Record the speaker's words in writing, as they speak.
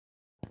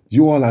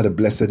You all are the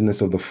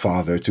blessedness of the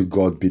Father. To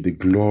God be the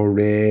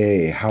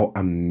glory. How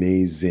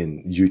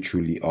amazing you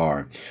truly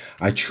are.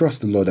 I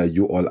trust the Lord that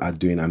you all are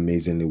doing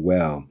amazingly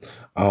well.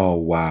 Oh,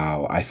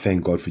 wow. I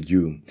thank God for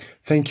you.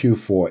 Thank you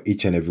for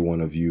each and every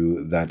one of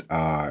you that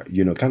are,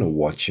 kind of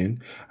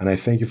watching. And I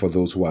thank you for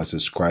those who are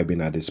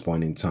subscribing at this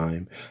point in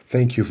time.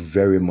 Thank you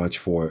very much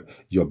for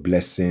your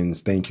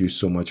blessings. Thank you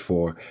so much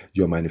for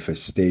your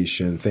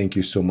manifestation. Thank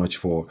you so much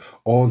for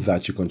all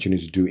that you continue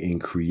to do in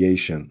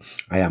creation.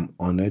 I am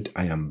honored.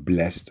 I am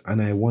blessed.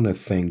 And I want to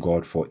thank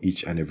God for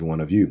each and every one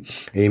of you.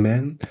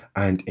 Amen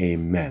and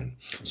amen.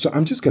 So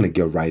I'm just going to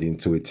get right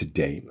into it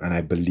today. And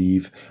I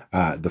believe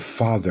the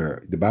Father,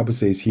 the Bible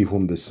says, he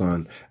whom the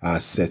Son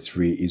sets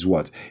free is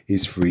what?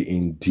 Is free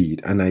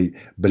indeed. And I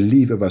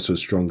believe ever so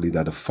strongly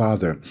that the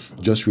Father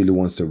just really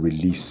wants to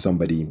release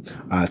somebody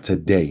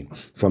today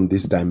from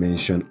this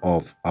dimension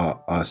of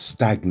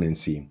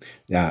stagnancy.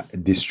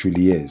 This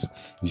truly is.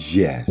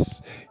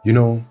 Yes.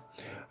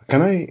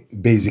 Can I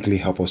basically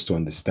help us to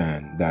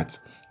understand that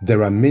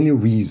there are many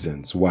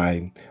reasons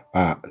why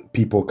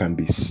people can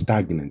be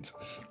stagnant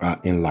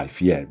in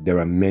life? Yeah, there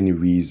are many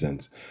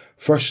reasons.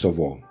 First of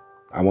all,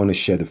 I want to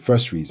share the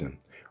first reason.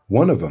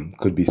 One of them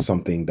could be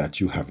something that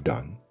you have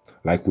done,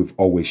 like we've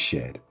always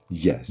shared.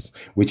 Yes,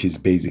 which is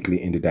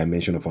basically in the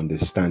dimension of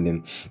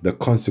understanding the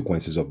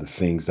consequences of the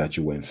things that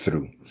you went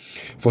through.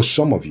 For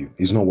some of you,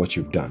 it's not what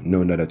you've done.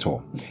 No, not at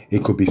all.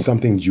 It could be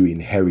something you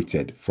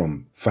inherited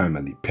from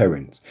family,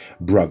 parents,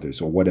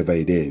 brothers, or whatever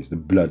it is, the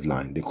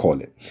bloodline, they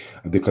call it.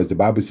 Because the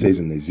Bible says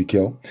in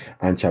Ezekiel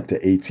and chapter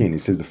 18, it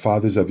says the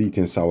fathers have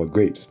eaten sour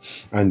grapes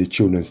and the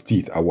children's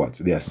teeth are what?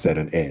 They are set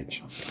on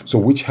edge. So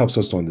which helps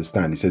us to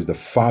understand. It says the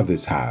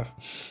fathers have.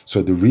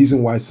 So the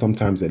reason why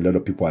sometimes a lot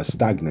of people are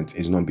stagnant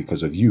is not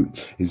because of you.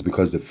 It's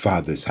because the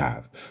fathers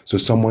have. So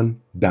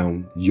someone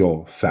down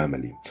your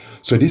family.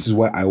 So this is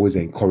why I always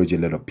encourage a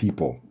lot of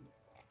people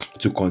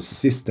to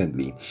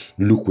consistently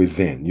look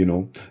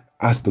within,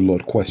 ask the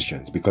Lord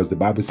questions, because the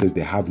Bible says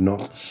they have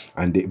not,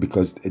 and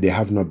because they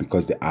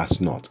ask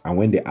not. And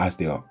when they ask,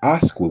 they'll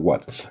ask with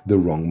what? The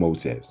wrong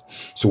motives.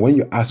 So when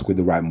you ask with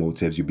the right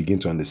motives, you begin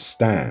to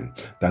understand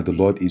that the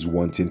Lord is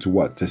wanting to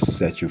what? To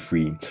set you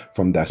free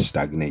from that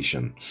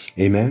stagnation.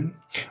 Amen.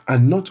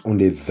 And not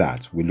only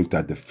that, we looked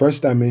at the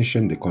first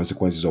dimension, the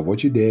consequences of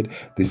what you did,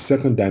 the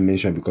second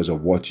dimension because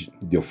of what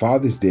your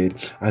fathers did,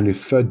 and the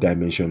third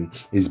dimension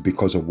is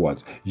because of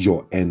what?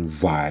 Your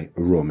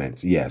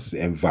environment. Yes,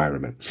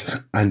 environment.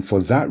 And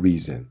for that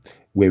reason,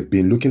 we've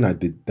been looking at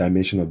the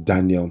dimension of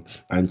Daniel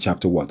and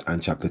chapter what?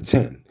 And chapter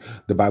 10.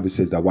 The Bible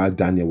says that while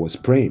Daniel was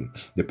praying,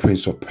 the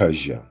prince of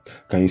Persia,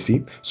 can you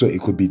see? So it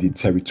could be the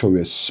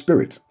territorial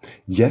spirit,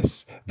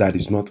 yes, that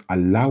is not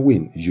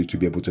allowing you to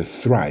be able to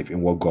thrive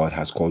in what God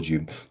has called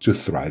you to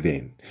thrive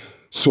in.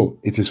 So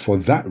it is for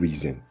that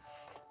reason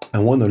I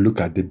want to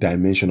look at the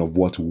dimension of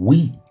what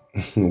we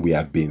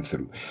have been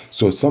through.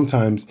 So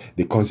sometimes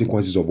the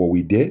consequences of what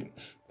we did,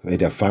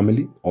 either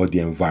family or the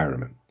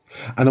environment.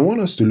 And I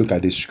want us to look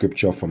at this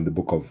scripture from the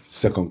book of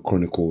 2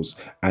 Chronicles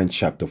and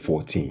chapter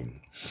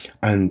 14.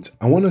 And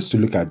I want us to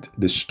look at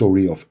the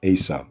story of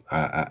Asa.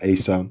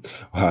 Asa,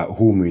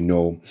 whom we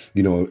know,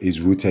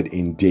 is rooted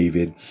in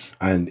David,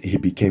 and he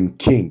became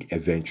king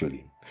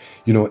eventually.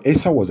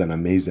 Asa was an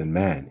amazing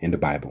man in the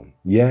Bible.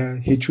 Yeah,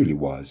 he truly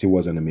was. He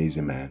was an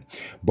amazing man,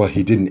 but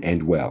he didn't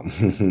end well.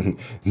 Do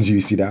you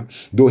see that?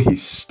 Though he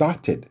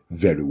started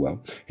very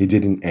well, he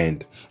didn't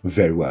end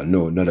very well.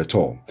 No, not at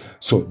all.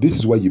 So this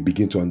is where you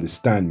begin to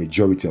understand,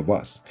 majority of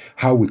us,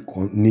 how we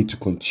need to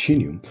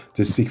continue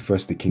to seek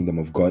first the kingdom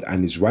of God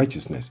and his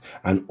righteousness,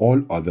 and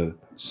all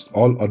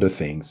other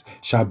things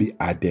shall be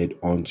added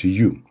unto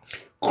you.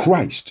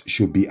 Christ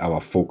should be our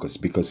focus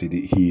because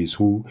he is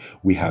who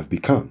we have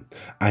become.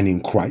 And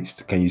in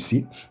Christ, can you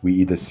see, we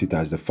either sit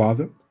as the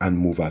Father and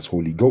move as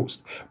Holy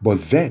Ghost. But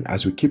then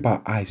as we keep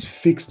our eyes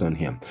fixed on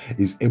him,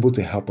 is able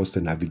to help us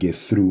to navigate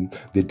through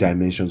the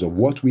dimensions of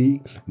what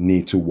we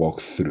need to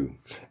walk through.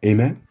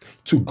 Amen.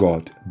 To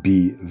God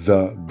be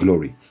the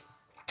glory.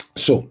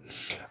 So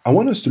I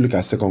want us to look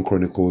at 2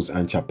 Chronicles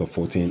and chapter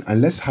 14,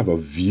 and let's have a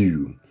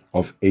view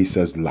of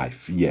Asa's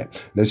life. Yeah,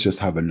 let's just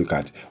have a look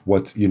at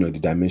what, the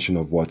dimension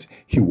of what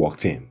he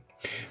walked in.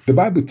 The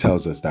Bible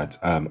tells us that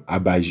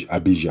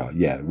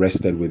Abijah,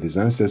 rested with his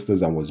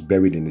ancestors and was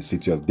buried in the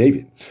city of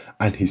David.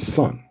 And his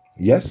son,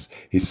 yes,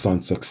 his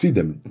son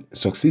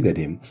succeeded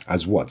him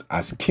as what?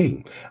 As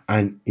king.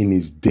 And in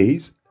his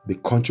days, the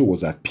country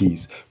was at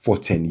peace for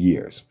 10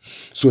 years.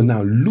 So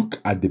now look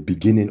at the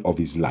beginning of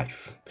his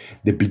life.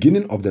 The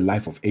beginning of the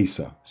life of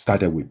Asa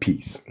started with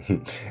peace.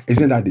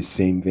 Isn't that the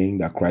same thing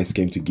that Christ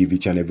came to give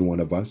each and every one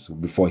of us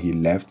before he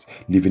left,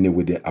 leaving it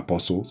with the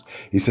apostles?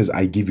 He says,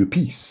 I give you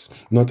peace,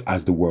 not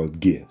as the world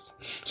gives.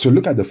 So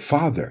look at the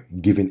Father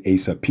giving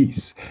Asa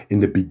peace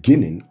in the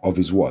beginning of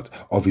his what?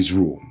 Of his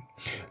rule.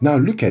 Now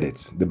look at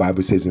it. The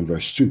Bible says in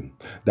verse 2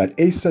 that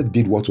Asa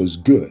did what was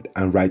good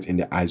and right in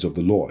the eyes of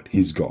the Lord,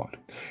 his God.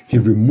 He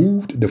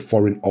removed the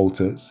foreign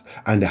altars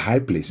and the high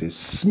places,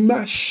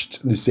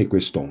 smashed the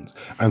sacred stones,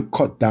 and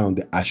cut down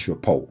the Asherah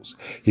poles.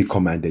 He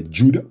commanded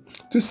Judah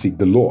to seek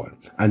the Lord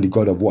and the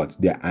God of what?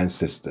 Their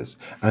ancestors,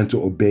 and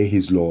to obey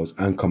his laws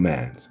and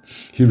commands.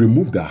 He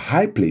removed the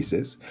high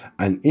places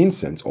and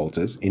incense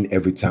altars in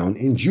every town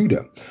in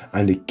Judah,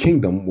 and the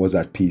kingdom was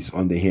at peace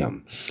under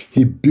him.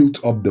 He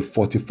built up the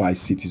fortified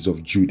cities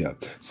of Judah,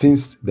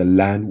 since the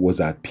land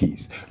was at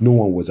peace. No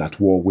one was at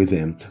war with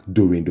him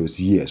during those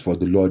years, for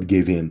the Lord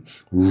gave him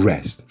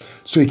rest.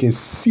 So you can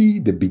see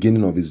the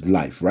beginning of his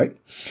life, right?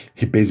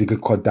 He basically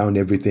cut down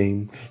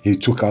everything. He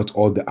took out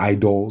all the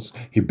idols.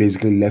 He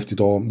basically left it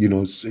all,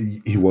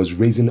 he was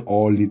raising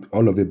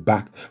all of it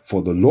back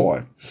for the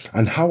Lord.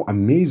 And how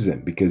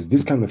amazing, because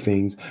this kind of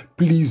things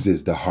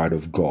pleases the heart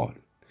of God.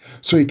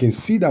 So you can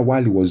see that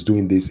while he was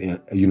doing this,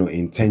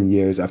 in 10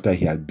 years after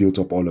he had built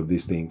up all of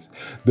these things,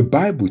 the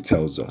Bible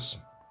tells us,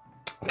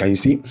 can you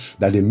see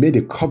that they made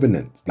a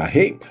covenant that,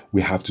 hey,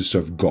 we have to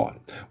serve God.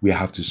 We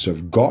have to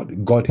serve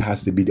God. God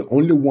has to be the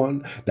only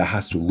one that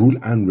has to rule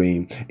and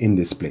reign in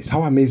this place.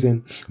 How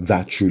amazing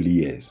that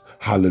truly is.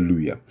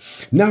 Hallelujah.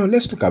 Now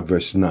let's look at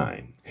verse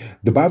 9.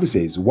 The Bible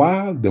says,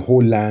 while the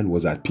whole land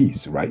was at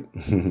peace, right?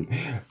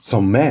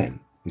 Some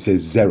man, it says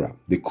Zerah,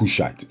 the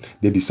Cushite,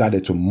 they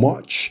decided to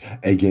march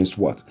against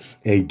what?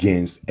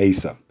 Against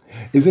Asa.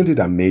 Isn't it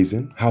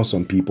amazing how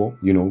some people,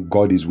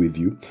 God is with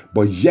you,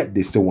 but yet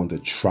they still want to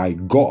try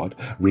God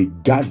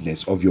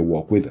regardless of your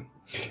walk with him.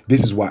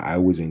 This is why I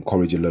always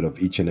encourage a lot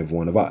of each and every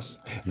one of us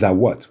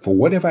that for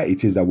whatever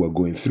it is that we're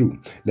going through,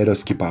 let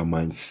us keep our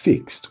mind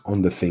fixed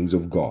on the things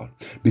of God.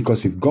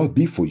 Because if God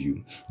be for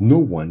you, no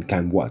one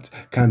can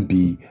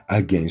be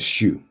against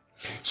you.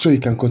 So you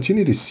can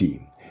continue to see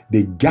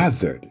they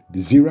gathered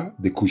Zerah,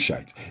 the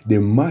Cushite. They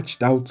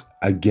marched out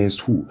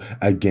against who?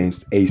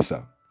 Against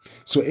Asa.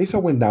 So Asa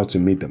went out to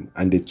meet them,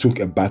 and they took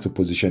a battle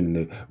position in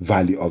the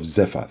valley of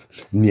Zephath,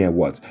 near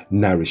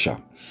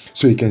Narisha.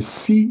 So you can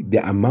see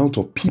the amount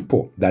of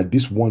people that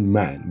this one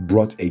man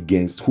brought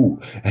against who?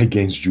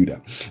 Against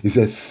Judah. He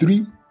said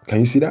 3. Can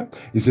you see that?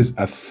 It says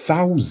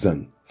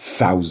 1,000.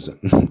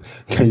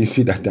 Can you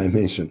see that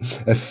dimension?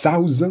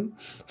 1,000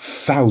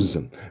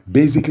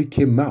 basically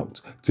came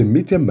out to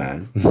meet a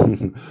man,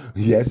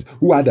 yes,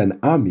 who had an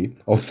army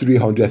of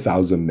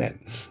 300,000 men.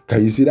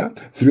 Can you see that?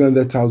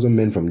 300,000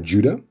 men from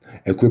Judah,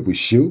 equipped with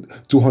shield,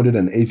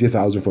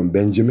 280,000 from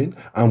Benjamin,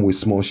 and with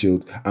small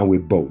shield and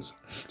with bows.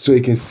 So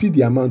you can see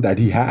the amount that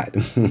he had.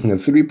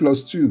 3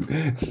 plus 2,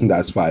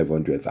 that's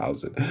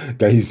 500,000.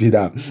 Can you see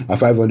that?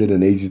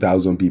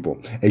 580,000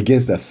 people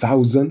against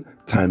 1,000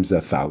 times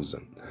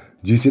 1,000.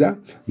 Do you see that?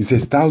 It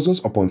says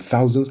thousands upon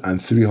thousands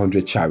and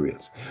 300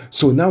 chariots.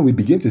 So now we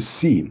begin to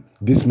see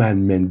this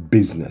man meant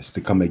business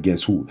to come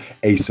against who?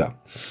 Asa.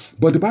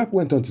 But the Bible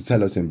went on to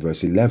tell us in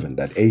verse 11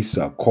 that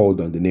Asa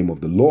called on the name of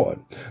the Lord.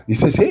 He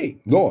says, hey,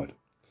 Lord.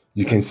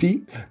 You can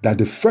see that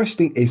the first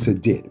thing Asa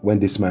did when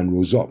this man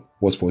rose up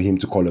was for him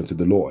to call unto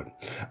the Lord.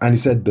 And he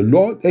said,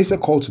 Asa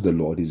called to the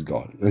Lord his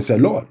God and said,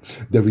 Lord,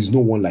 there is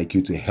no one like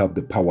you to help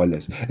the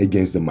powerless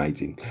against the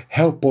mighty.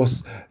 Help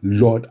us,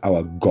 Lord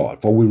our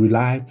God, for we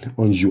rely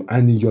on you,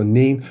 and in your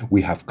name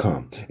we have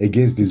come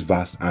against this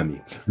vast army.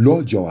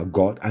 Lord, you are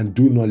God, and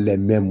do not let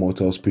mere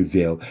mortals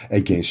prevail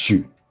against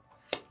you.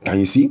 Can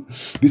you see?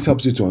 This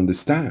helps you to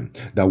understand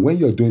that when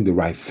you're doing the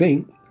right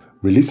thing,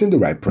 releasing the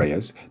right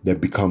prayers, there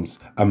becomes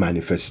a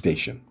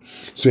manifestation.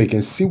 So you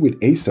can see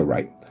with Asa,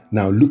 right?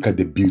 Now look at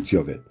the beauty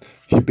of it.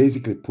 He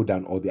basically put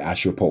down all the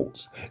Asherah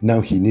poles.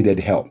 Now he needed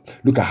help.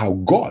 Look at how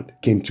God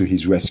came to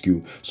his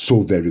rescue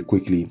so very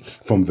quickly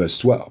from verse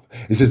 12.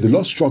 It says, the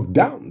Lord struck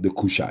down the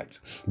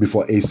Cushites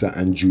before Asa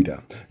and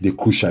Judah. The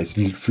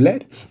Cushites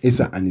fled.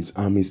 Asa and his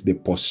armies, they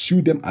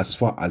pursued them as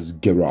far as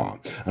Gerar.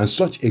 And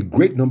such a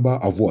great number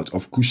of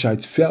Of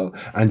Cushites fell,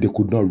 and they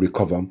could not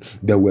recover.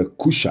 There were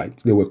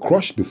Cushites, they were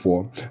crushed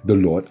before the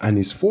Lord and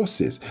his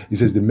forces. It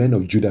says the men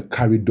of Judah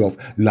carried off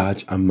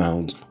large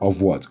amounts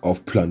of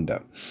Of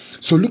plunder.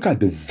 So look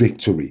at the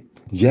victory.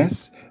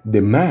 Yes,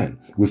 the man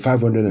with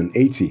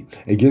 580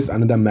 against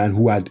another man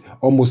who had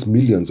almost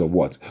millions of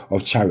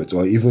Of chariots,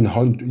 or even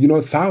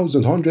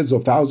thousands, hundreds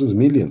of thousands,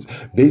 millions,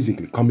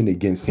 basically coming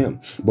against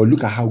him. But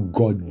look at how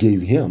God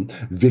gave him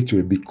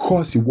victory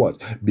because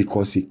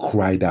because he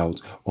cried out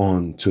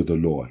unto the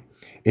Lord.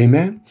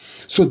 Amen.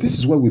 So this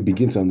is where we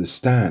begin to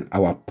understand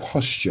our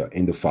posture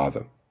in the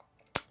Father.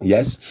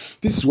 Yes,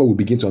 this is where we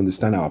begin to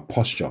understand our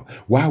posture,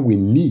 why we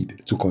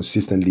need to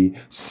consistently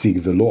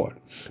seek the Lord.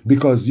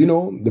 Because,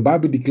 the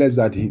Bible declares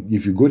that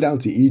if you go down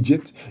to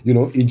Egypt,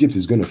 Egypt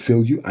is going to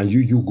fail you, and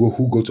you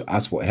who go to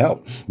ask for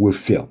help will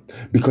fail.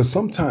 Because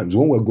sometimes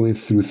when we're going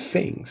through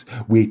things,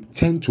 we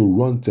tend to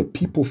run to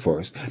people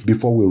first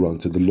before we run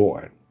to the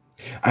Lord.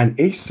 And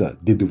Asa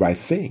did the right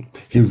thing.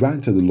 He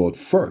ran to the Lord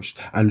first,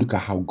 and look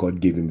at how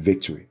God gave him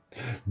victory.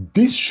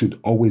 This should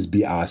always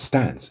be our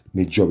stance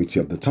majority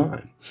of the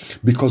time.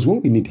 Because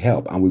when we need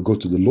help and we go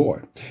to the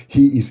Lord,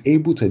 He is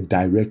able to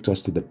direct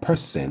us to the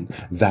person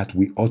that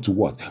we ought to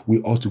what?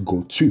 We ought to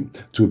go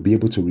to be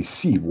able to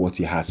receive what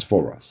He has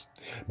for us.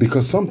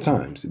 Because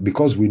sometimes,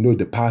 because we know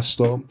the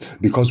pastor,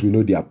 because we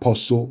know the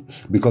apostle,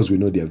 because we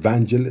know the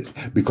evangelist,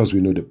 because we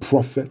know the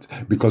prophet,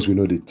 because we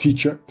know the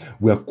teacher,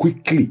 we are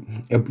quickly,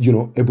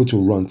 able to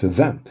run to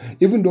them.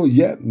 Even though,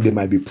 yeah, they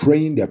might be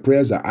praying, their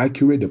prayers are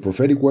accurate, the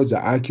prophetic words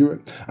are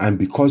accurate, and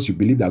because you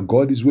believe that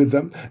God is with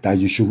them, that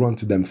you should run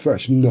to them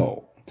first.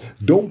 No,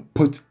 don't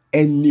put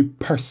any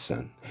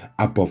person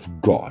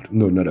above God.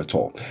 No, not at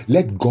all.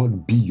 Let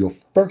God be your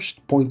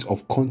first point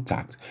of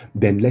contact.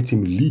 Then let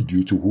Him lead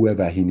you to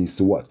whoever He needs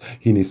to what?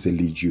 He needs to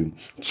lead you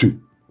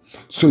to.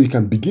 So you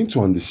can begin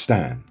to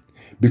understand,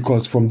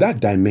 because from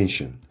that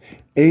dimension,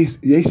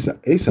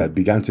 Asa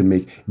began to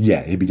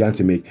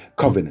make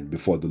covenant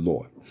before the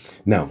Lord.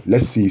 Now,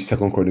 let's see 2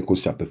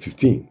 Chronicles chapter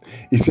 15.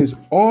 It says,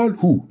 all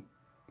who,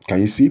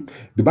 can you see?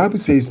 The Bible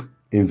says,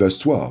 in verse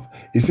 12,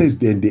 it says,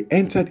 then they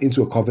entered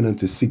into a covenant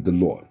to seek the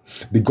Lord,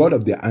 the God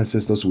of their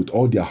ancestors, with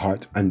all their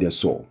heart and their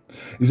soul.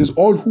 It says,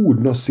 all who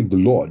would not seek the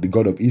Lord, the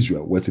God of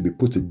Israel, were to be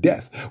put to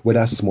death,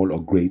 whether small or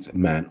great,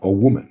 man or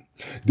woman.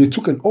 They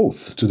took an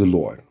oath to the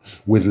Lord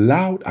with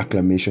loud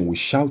acclamation, with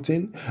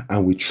shouting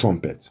and with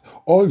trumpets.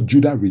 All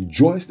Judah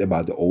rejoiced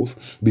about the oath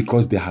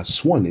because they had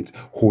sworn it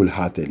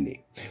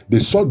wholeheartedly. They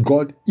sought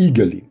God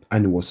eagerly,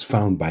 and it was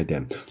found by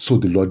them. So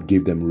the Lord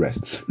gave them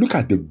rest. Look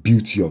at the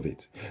beauty of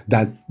it.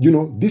 That,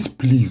 this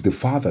pleased the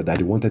Father, that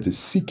He wanted to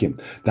seek Him.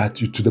 That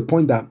to the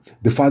point that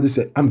the Father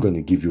said, I'm going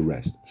to give you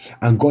rest.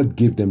 And God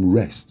gave them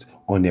rest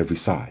on every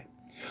side.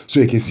 So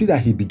you can see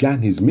that He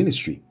began His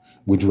ministry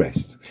with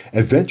rest.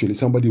 Eventually,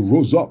 somebody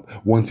rose up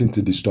wanting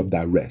to disturb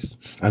that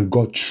rest, and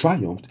God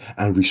triumphed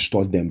and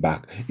restored them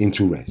back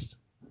into rest.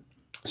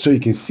 So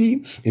you can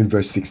see in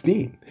verse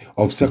 16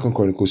 of 2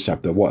 Chronicles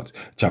chapter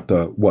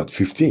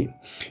 15,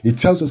 it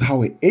tells us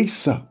how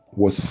Asa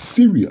was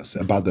serious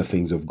about the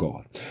things of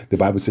God. The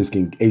Bible says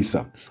King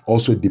Asa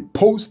also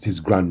deposed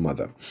his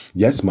grandmother,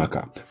 yes,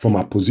 Maacah, from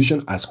her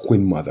position as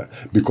queen mother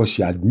because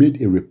she had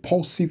made a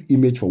repulsive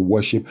image for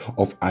worship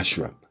of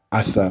Asherah.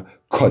 Asa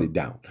cut it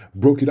down,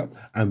 broke it up,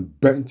 and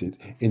burnt it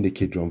in the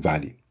Kidron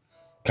Valley.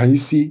 Can you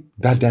see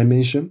that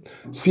dimension?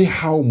 See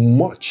how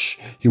much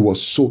he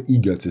was so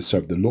eager to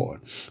serve the Lord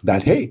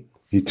that, hey,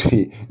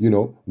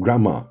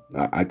 grandma,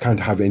 I can't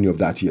have any of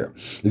that here.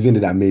 Isn't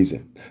it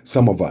amazing?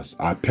 Some of us,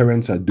 our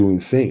parents are doing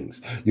things,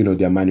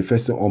 they're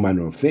manifesting all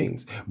manner of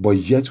things, but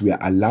yet we are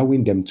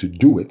allowing them to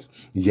do it.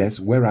 Yes,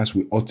 whereas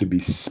we ought to be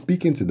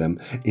speaking to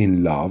them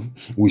in love.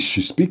 We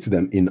should speak to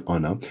them in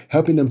honor,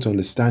 helping them to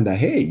understand that,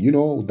 hey,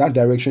 that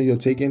direction you're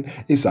taking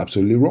is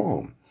absolutely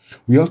wrong.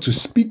 We ought to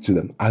speak to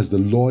them as the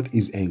Lord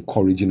is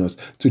encouraging us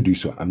to do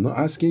so. I'm not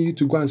asking you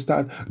to go and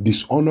start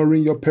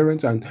dishonoring your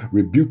parents and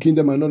rebuking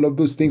them and all of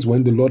those things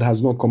when the Lord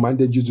has not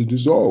commanded you to do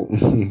so.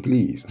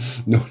 Please,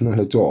 no, not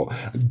at all.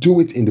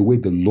 Do it in the way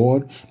the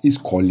Lord is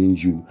calling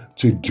you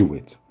to do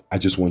it. I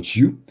just want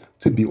you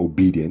to be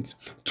obedient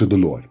to the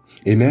Lord.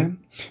 Amen.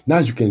 Now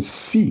you can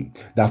see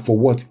that for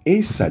what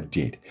Asa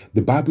did,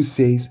 the Bible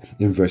says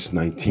in verse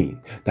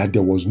 19 that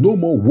there was no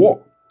more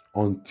war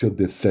until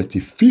the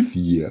 35th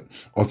year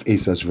of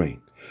Asa's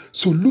reign.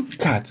 So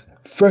look at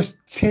first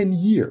 10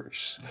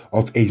 years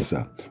of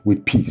Asa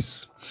with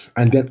peace,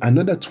 and then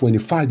another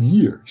 25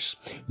 years,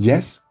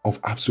 yes, of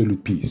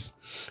absolute peace.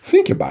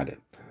 Think about it.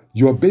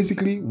 You're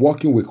basically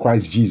walking with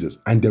Christ Jesus,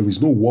 and there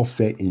is no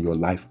warfare in your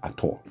life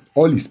at all.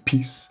 All is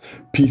peace,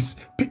 peace,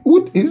 peace.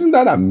 Isn't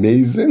that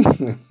amazing?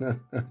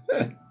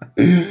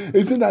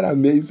 Isn't that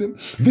amazing?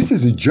 This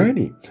is a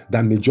journey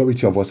that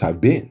majority of us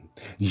have been.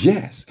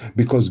 Yes,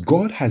 because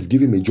God has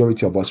given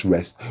majority of us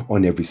rest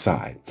on every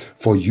side.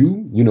 For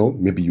you,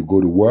 maybe you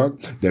go to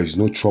work, there is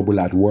no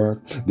trouble at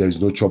work, there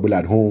is no trouble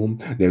at home,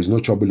 there is no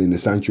trouble in the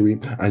sanctuary,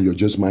 and you're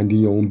just minding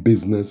your own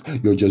business,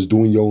 you're just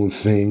doing your own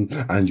thing,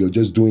 and you're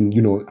just doing,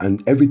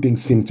 and everything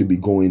seems to be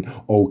going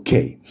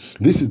okay.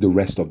 This is the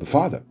rest of the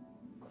Father.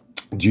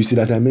 Do you see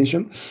that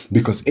dimension?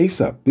 Because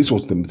Asa, this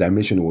was the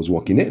dimension he was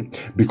walking in.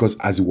 Because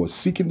as he was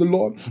seeking the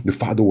Lord, the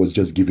Father was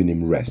just giving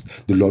him rest.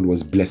 The Lord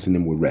was blessing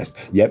him with rest.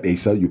 Yep,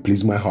 Asa, you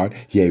please my heart.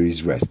 Here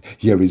is rest.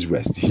 Here is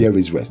rest. Here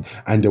is rest.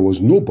 And there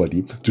was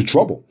nobody to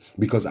trouble.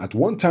 Because at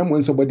one time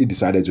when somebody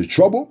decided to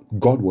trouble,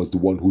 God was the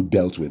one who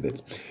dealt with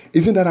it.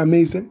 Isn't that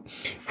amazing?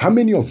 How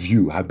many of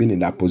you have been in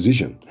that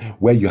position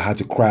where you had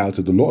to cry out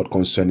to the Lord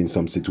concerning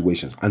some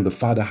situations, and the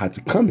Father had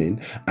to come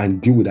in and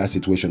deal with that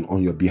situation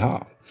on your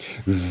behalf?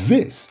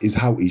 This is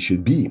how it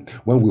should be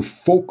when we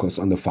focus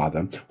on the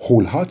Father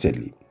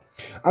wholeheartedly.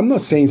 I'm not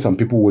saying some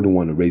people wouldn't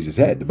want to raise his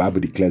head. The Bible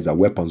declares that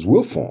weapons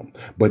will form,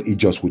 but it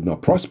just would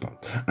not prosper.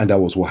 And that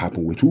was what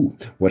happened with who?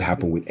 What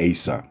happened with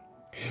Asa.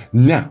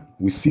 Now,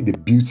 we see the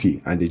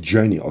beauty and the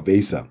journey of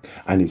Asa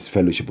and his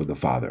fellowship with the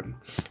Father.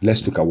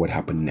 Let's look at what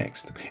happened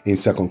next in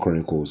 2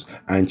 Chronicles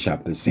and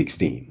chapter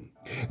 16.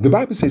 The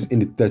Bible says in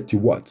the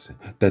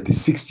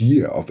 36th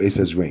year of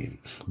Asa's reign,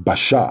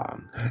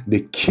 Baasha,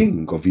 the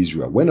king of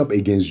Israel, went up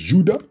against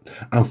Judah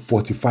and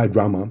fortified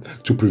Ramah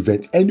to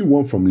prevent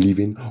anyone from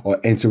leaving or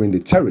entering the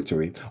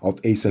territory of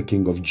Asa,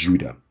 king of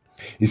Judah.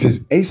 It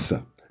says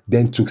Asa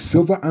then took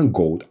silver and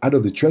gold out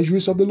of the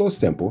treasuries of the Lord's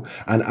temple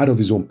and out of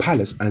his own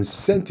palace and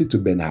sent it to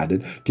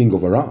Ben-Hadad, king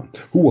of Aram,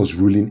 who was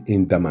ruling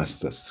in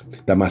Damascus.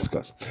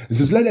 It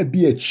says, let there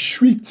be a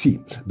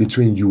treaty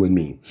between you and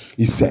me.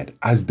 He said,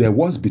 as there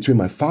was between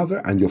my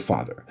father and your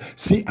father.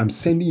 See, I'm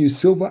sending you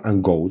silver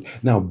and gold.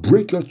 Now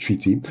break your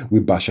treaty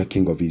with Baasha,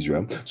 king of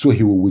Israel, so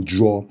he will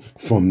withdraw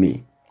from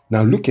me.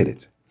 Now look at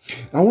it.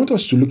 I want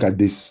us to look at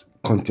this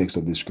context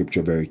of the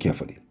scripture very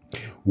carefully.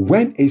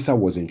 When Asa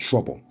was in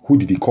trouble, who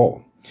did he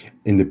call?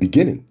 In the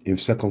beginning, in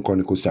 2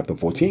 Chronicles chapter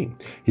 14,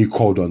 he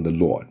called on the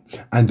Lord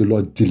and the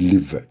Lord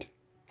delivered.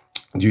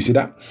 Do you see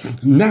that?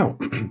 Now,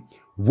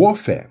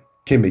 warfare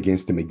came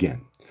against him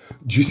again.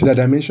 Do you see that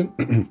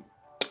dimension?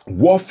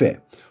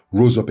 Warfare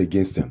rose up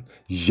against him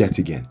yet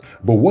again.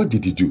 But what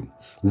did he do?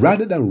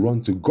 Rather than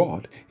run to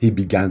God, he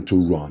began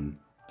to run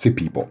to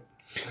people.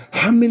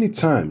 How many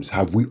times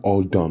have we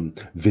all done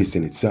this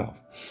in itself?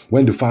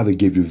 When the Father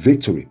gave you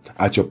victory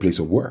at your place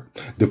of work,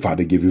 the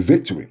Father gave you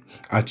victory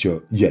at in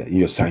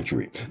your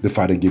sanctuary, the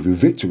Father gave you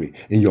victory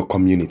in your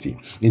community,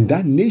 in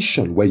that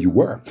nation where you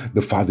were,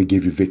 the Father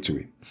gave you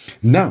victory.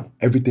 Now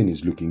everything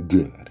is looking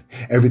good.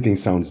 Everything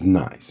sounds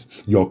nice.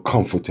 You're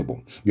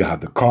comfortable. You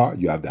have the car,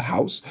 you have the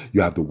house,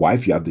 you have the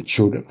wife, you have the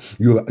children.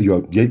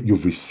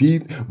 You've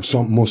received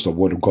most of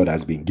what God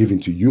has been giving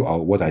to you,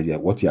 or what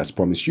He has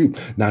promised you.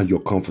 Now you're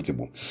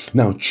comfortable.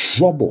 Now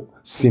trouble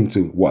seems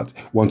to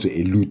want to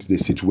elude the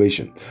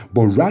situation.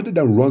 But rather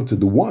than run to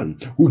the one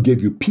who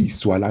gave you peace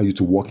to allow you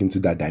to walk into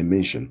that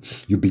dimension,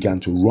 you began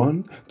to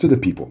run to the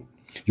people.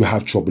 You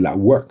have trouble at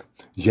work.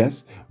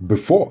 Yes,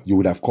 before you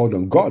would have called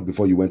on God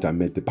before you went and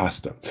met the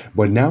pastor.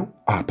 But now,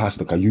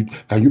 pastor, can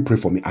you pray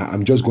for me?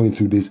 I'm just going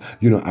through this,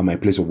 at my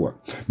place of work.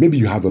 Maybe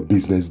you have a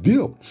business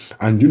deal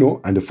and,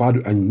 and the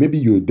Father, and maybe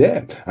you're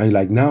there and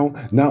you're like, now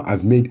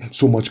I've made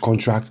so much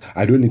contracts.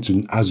 I don't need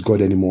to ask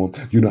God anymore.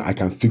 I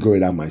can figure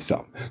it out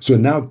myself. So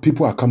now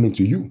people are coming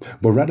to you,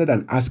 but rather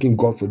than asking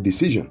God for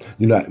decision,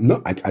 you're like,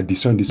 no, I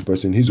discern this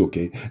person. He's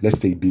okay. Let's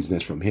take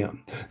business from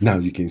him. Now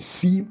you can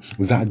see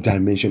that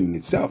dimension in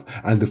itself.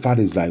 And the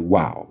Father is like,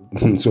 wow.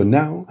 So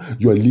now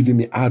you're leaving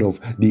me out of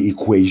the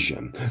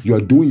equation.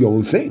 You're doing your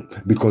own thing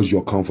because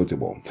you're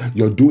comfortable.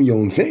 You're doing your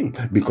own thing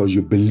because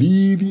you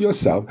believe in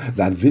yourself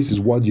that this is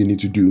what you need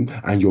to do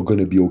and you're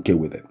going to be okay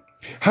with it.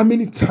 How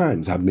many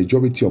times have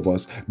majority of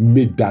us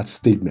made that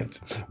statement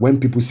when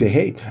people say,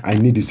 hey, I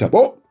need this help?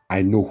 Oh,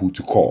 I know who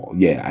to call.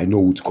 Yeah, I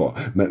know who to call.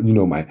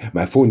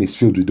 My phone is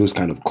filled with those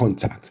kind of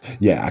contacts.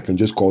 Yeah, I can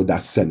just call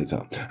that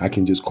senator. I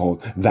can just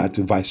call that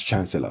vice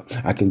chancellor.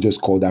 I can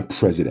just call that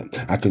president.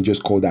 I can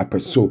just call that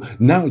person. So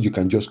now you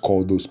can just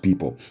call those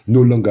people.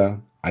 No longer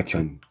I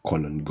can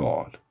call on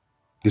God.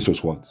 This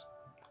was what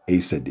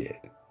Asa did.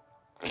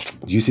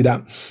 Do you see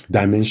that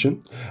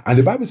dimension? And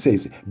the Bible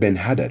says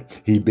Ben-Hadad,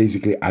 he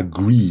basically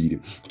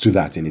agreed to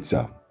that in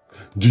itself.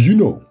 Do you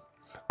know?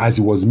 As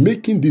he was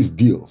making these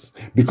deals,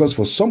 because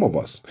for some of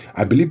us,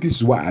 I believe this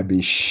is why I've been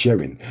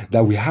sharing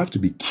that we have to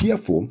be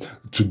careful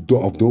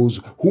of those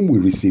whom we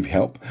receive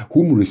help,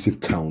 whom we receive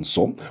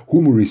counsel,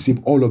 whom we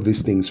receive all of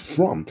these things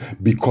from.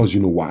 Because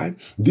you know why?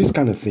 These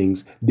kind of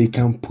things, they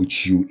can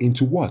put you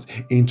into what?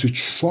 Into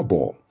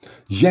trouble.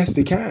 Yes,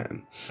 they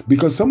can.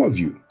 Because some of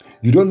you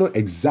don't know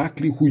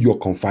exactly who you're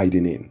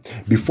confiding in.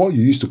 Before,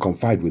 you used to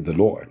confide with the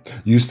Lord.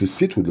 You used to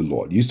sit with the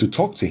Lord. You used to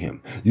talk to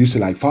him. You used to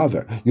like,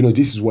 Father,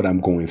 this is what I'm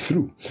going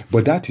through.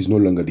 But that is no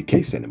longer the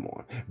case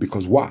anymore.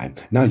 Because why?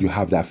 Now you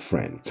have that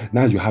friend.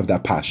 Now you have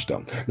that pastor.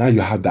 Now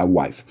you have that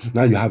wife.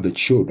 Now you have the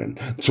children.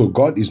 So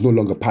God is no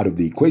longer part of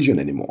the equation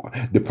anymore.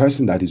 The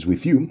person that is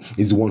with you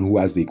is the one who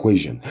has the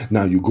equation.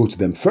 Now you go to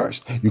them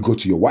first. You go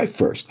to your wife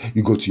first.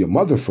 You go to your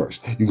mother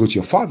first. You go to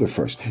your father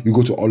first. You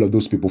go to all of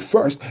those people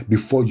first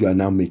before you are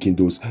now making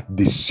those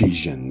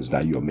decisions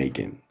that you're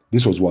making.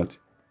 This was what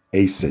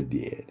Asa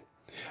did.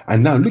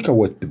 And now look at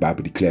what the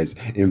Bible declares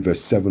in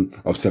verse 7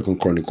 of 2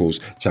 Chronicles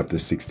chapter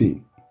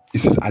 16. It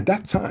says, at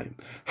that time,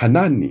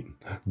 Hanani,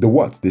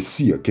 the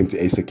seer, came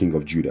to Asa, king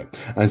of Judah,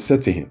 and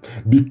said to him,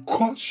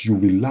 because you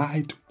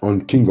relied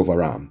on king of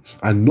Aram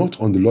and not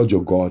on the Lord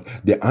your God,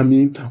 the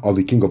army of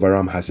the king of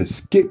Aram has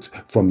escaped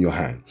from your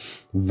hand.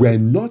 Were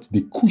not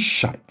the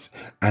Cushites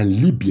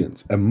and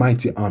Libyans a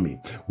mighty army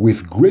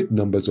with great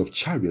numbers of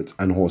chariots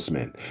and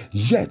horsemen?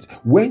 Yet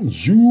when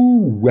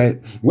you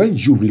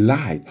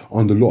relied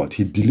on the Lord,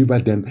 he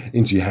delivered them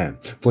into your hand.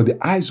 For the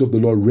eyes of the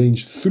Lord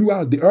ranged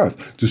throughout the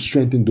earth to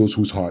strengthen those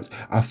whose hearts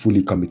are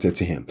fully committed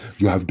to him.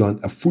 You have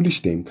done a foolish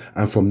thing,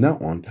 and from now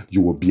on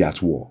you will be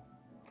at war.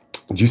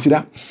 Do you see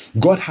that?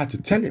 God had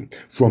to tell him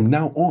from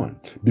now on,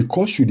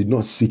 because you did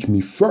not seek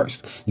me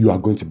first, you are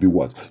going to be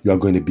what? You are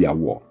going to be at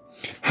war.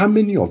 How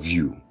many of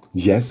you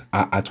yes,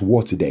 are at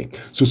war today.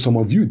 So some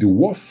of you, the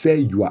warfare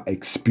you are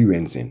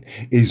experiencing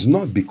is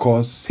not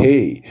because,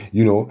 hey,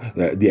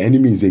 the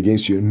enemy is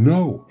against you.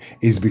 No,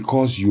 it's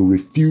because you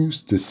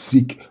refuse to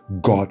seek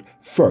God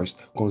first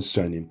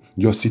concerning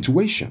your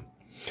situation.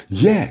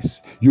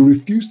 Yes, you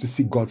refuse to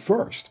seek God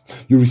first.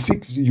 You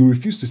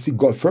refuse to seek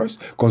God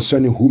first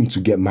concerning whom to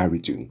get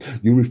married to.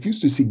 You refuse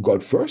to seek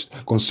God first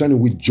concerning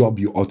which job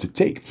you ought to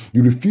take.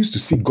 You refuse to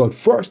seek God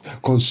first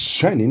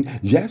concerning,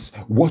 yes,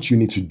 what you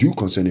need to do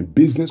concerning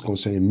business,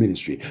 concerning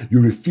ministry.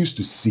 You refuse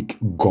to seek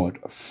God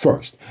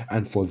first.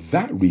 And for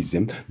that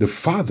reason, the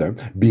Father,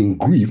 being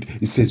grieved,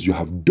 it says, you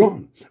have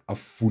done a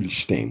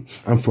foolish thing.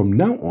 And from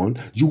now on,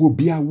 you will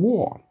be at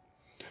war.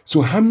 So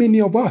how many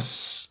of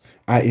us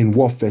are in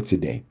warfare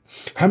today?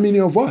 How many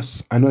of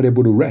us are not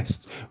able to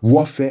rest?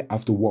 Warfare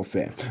after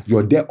warfare.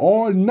 You're there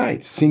all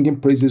night singing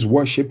praises,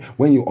 worship,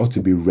 when you ought to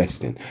be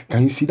resting.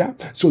 Can you see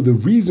that? So the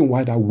reason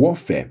why that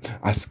warfare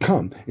has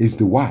come is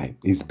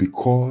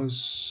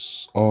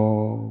because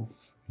of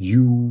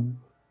you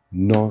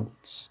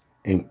not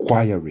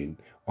inquiring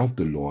of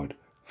the Lord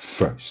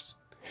first.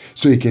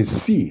 So you can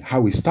see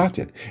how it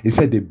started. It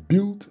said they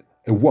built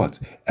a what?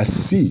 A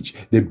siege.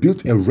 They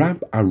built a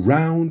ramp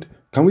around.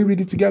 Can we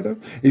read it together?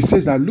 It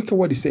says that, look at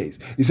what it says.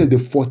 It said the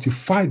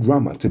fortified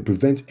ramp to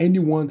prevent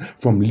anyone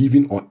from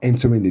leaving or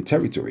entering the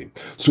territory.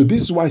 So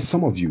this is why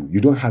some of you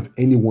don't have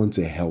anyone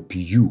to help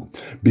you.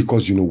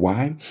 Because you know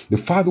why? The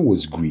Father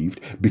was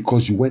grieved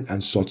because you went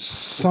and sought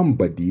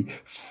somebody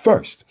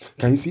first.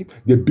 Can you see?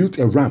 They built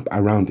a ramp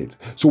around it.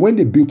 So when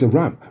they built a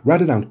ramp,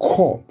 rather than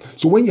call.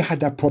 So when you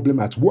had that problem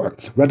at work,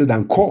 rather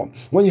than call.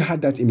 When you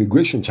had that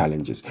immigration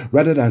challenges,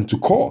 rather than to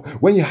call.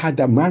 When you had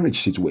that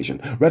marriage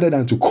situation, rather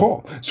than to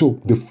call. So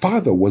the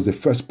Father was the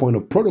first point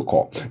of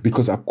protocol,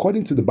 because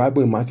according to the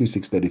Bible in Matthew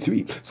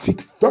 6:33, seek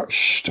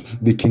first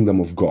the kingdom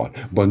of God.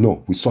 But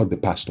no, we sought the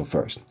pastor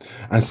first.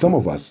 And some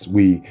of us,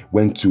 we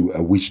went to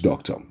a witch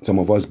doctor. Some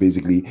of us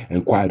basically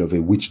inquired of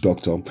a witch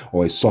doctor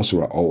or a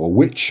sorcerer or a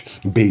witch,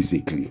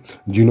 basically.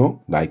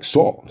 Like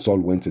Saul. Saul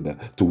went to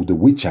the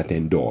witch at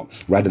Endor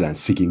rather than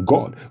seeking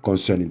God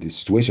concerning the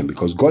situation,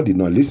 because God did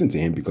not listen to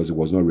him because he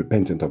was not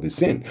repentant of his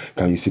sin.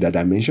 Can you see that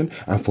dimension?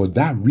 And for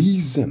that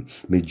reason,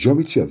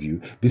 majority of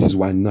you, this is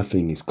why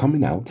nothing is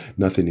coming out,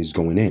 nothing is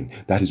going in.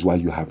 That is why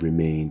you have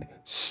remained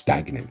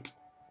stagnant.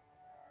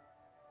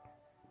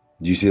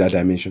 Do you see that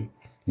dimension?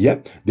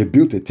 Yep, they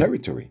built a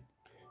territory.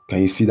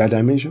 Can you see that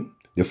dimension?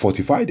 They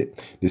fortified it.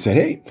 They said,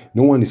 hey,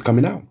 no one is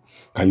coming out.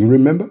 Can you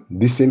remember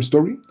this same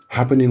story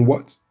happened in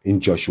what? In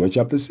Joshua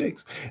chapter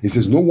 6. It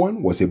says no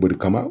one was able to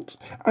come out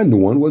and no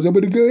one was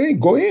able to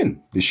go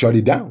in. They shut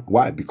it down.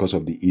 Why? Because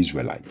of the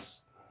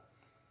Israelites.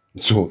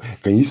 So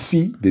can you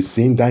see the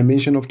same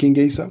dimension of King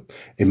Asa?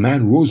 A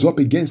man rose up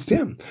against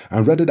him,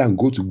 and rather than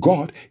go to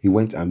God, he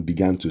went and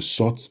began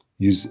to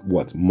use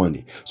what?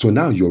 Money. So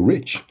now you're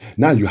rich.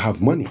 Now you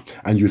have money,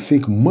 and you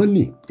think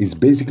money is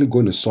basically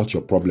going to sort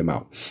your problem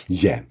out.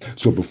 Yeah.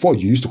 So before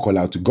you used to call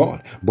out to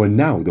God, but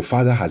now the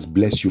Father has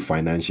blessed you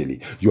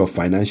financially. You're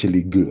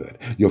financially good.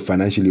 You're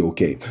financially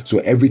okay. So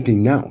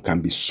everything now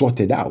can be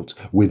sorted out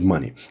with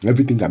money.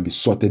 Everything can be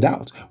sorted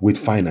out with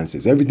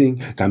finances. Everything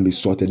can be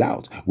sorted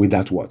out with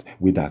that what?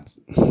 With that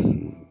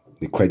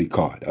the credit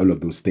card, all of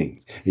those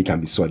things. It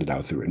can be sorted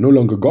out through it. No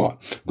longer God.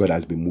 God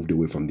has been moved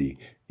away from the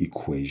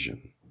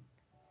equation.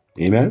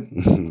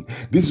 Amen.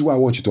 This is why I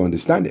want you to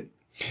understand it.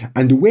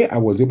 And the way I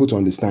was able to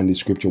understand this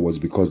scripture was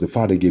because the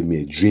Father gave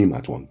me a dream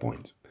at one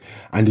point.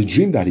 And the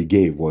dream that he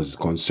gave was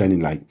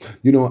concerning, I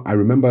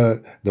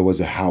remember there was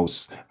a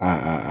house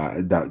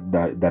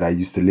that I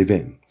used to live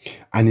in.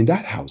 And in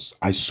that house,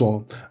 I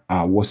saw,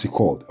 a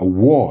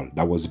wall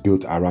that was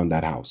built around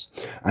that house.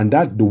 And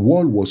the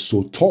wall was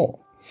so tall.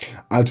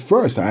 At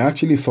first, I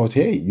actually thought,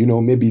 hey,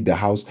 maybe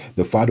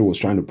the father was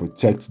trying to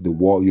protect the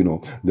wall,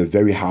 the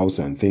very house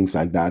and things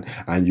like that.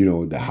 And,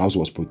 the house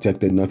was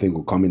protected. Nothing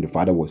could come in. The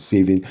father was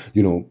saving,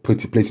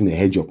 placing a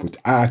hedge of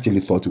protection. I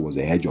actually thought it was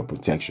a hedge of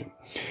protection.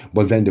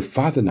 But then the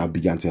Father now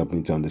began to help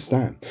me to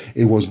understand.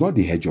 It was not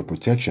the hedge of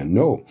protection.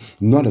 No,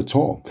 not at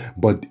all.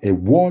 But a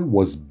wall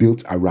was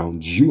built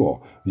around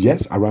you.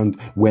 Yes, around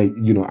where,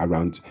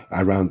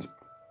 around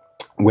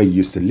where you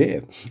used to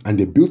live, and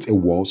they built a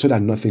wall so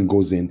that nothing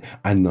goes in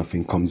and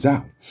nothing comes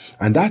out.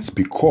 And that's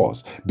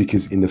because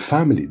in the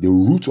family, the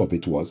root of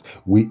it was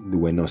we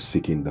were not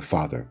seeking the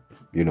Father.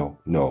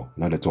 No,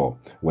 not at all.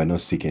 We're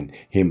not seeking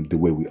him the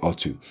way we ought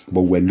to,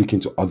 but we're looking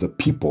to other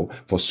people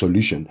for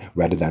solution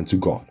rather than to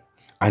God.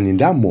 And in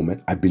that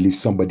moment, I believe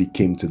somebody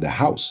came to the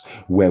house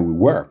where we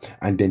were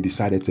and then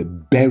decided to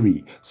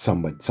bury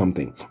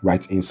something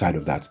right inside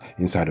of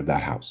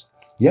that house.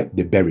 Yep,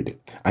 they buried it.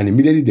 And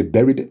immediately they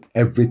buried it,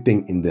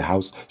 everything in the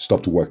house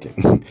stopped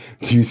working.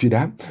 Do you see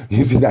that?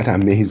 You see that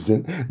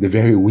amazing? The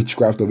very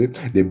witchcraft of it.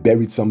 They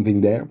buried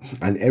something there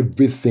and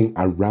everything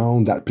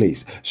around that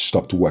place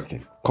stopped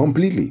working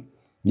completely.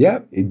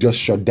 Yep, it just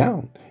shut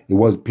down.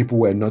 People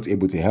were not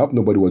able to help.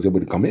 Nobody was able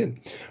to come in.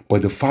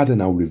 But the Father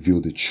now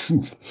revealed the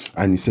truth.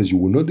 And he says, you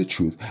will know the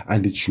truth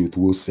and the truth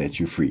will set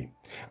you free.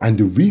 And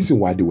the reason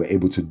why they were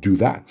able to do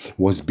that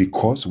was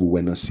because we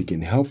were not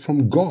seeking help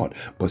from God,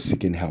 but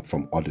seeking help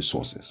from other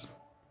sources.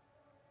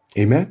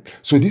 Amen.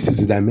 So this is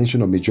the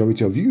dimension of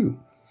majority of you.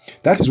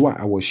 That is why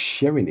I was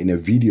sharing in a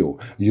video,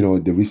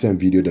 the recent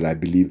video that I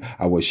believe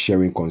I was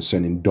sharing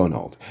concerning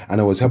Donald. And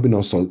I was helping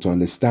us to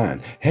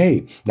understand,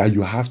 hey, that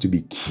you have to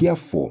be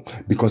careful,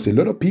 because a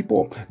lot of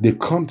people, they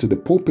come to the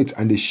pulpit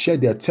and they share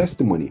their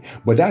testimony.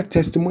 But that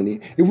testimony,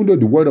 even though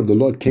the word of the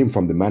Lord came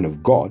from the man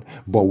of God,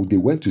 but they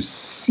went to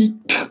seek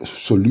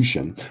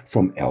solution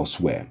from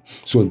elsewhere.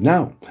 So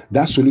now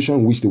that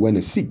solution which they went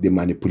to seek, they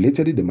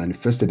manipulated it, they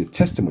manifested the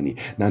testimony.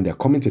 Now they're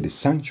coming to the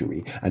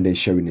sanctuary and then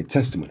sharing a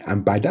testimony.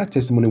 And by that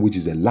testimony, which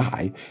is a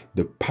lie,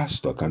 the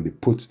pastor can be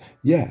put,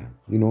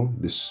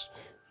 this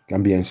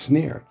can be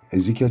ensnared.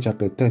 Ezekiel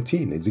chapter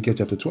 13, Ezekiel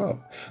chapter 12,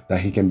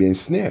 that he can be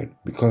ensnared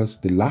because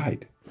they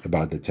lied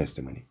about the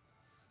testimony.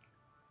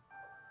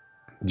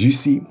 Do you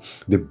see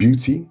the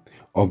beauty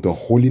of the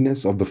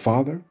holiness of the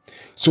Father?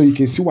 So you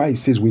can see why he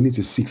says we need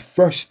to seek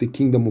first the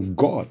kingdom of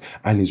God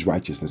and his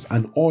righteousness,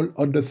 and all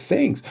other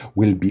things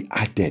will be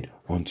added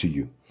unto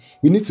you.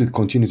 We need to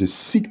continue to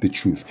seek the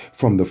truth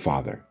from the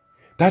Father.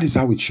 That is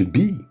how it should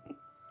be.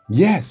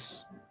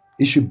 Yes,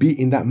 it should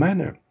be in that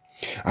manner.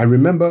 I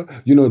remember,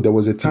 there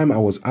was a time I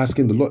was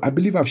asking the Lord. I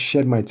believe I've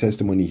shared my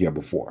testimony here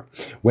before,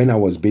 when I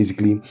was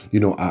basically,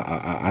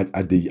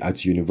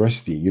 at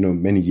university,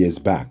 many years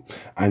back,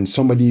 and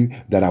somebody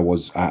that I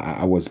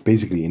was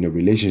basically in a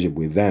relationship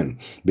with then,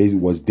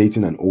 basically was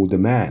dating an older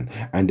man,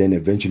 and then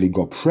eventually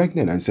got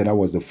pregnant and said I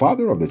was the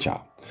father of the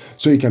child.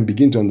 So you can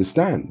begin to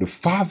understand the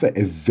Father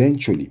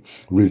eventually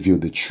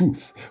revealed the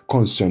truth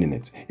concerning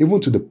it, even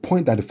to the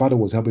point that the Father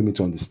was helping me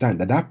to understand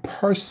that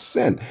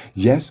person,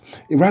 yes,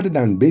 rather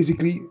than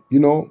basically,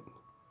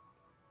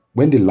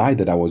 when they lied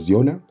that I was the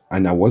owner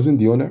and I wasn't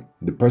the owner,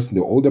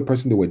 the older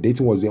person they were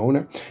dating was the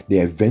owner, they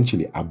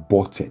eventually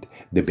aborted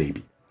the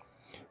baby.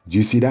 Do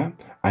you see that?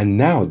 And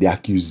now the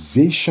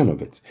accusation of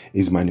it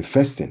is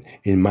manifesting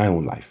in my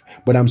own life.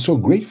 But I'm so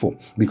grateful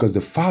because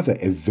the Father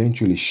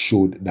eventually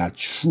showed that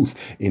truth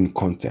in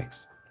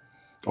context.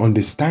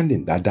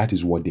 Understanding that that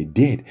is what they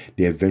did,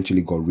 they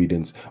eventually got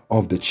riddance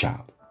of the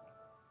child.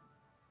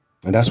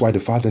 And that's why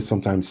the Father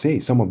sometimes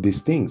says some of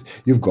these things,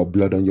 you've got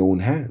blood on your own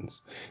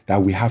hands,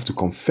 that we have to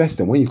confess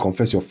them. When you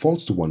confess your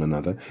faults to one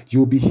another,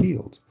 you'll be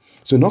healed.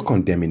 So not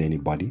condemning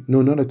anybody.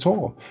 No, not at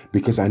all.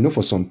 Because I know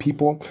for some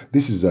people,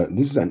 this is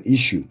an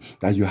issue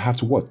that you have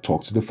to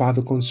talk to the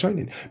Father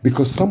concerning.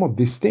 Because some of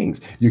these things,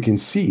 you can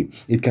see,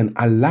 it can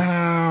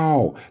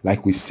allow,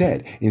 like we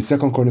said in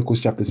 2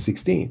 Chronicles chapter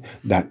 16,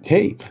 that,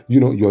 hey,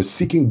 you're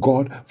seeking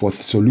God for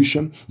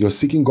solution. You're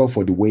seeking God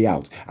for the way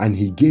out. And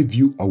he gave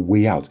you a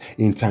way out.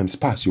 In times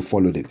past, you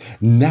followed it.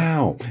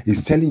 Now,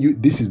 he's telling you,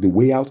 this is the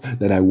way out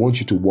that I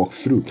want you to walk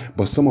through.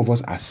 But some of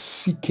us are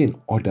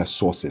seeking other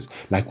sources.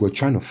 Like we're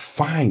trying to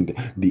find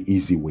the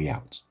easy way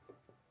out.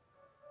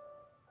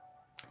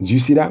 Do you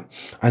see that?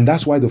 And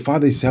that's why the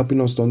Father is helping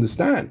us to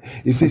understand.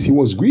 He says he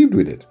was grieved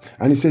with it.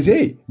 And he says,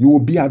 hey, you will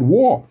be at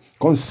war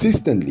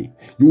consistently.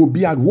 You will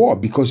be at war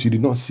because you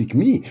did not seek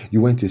me. You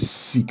went to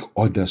seek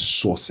other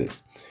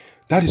sources.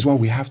 That is why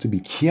we have to be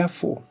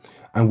careful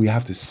and we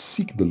have to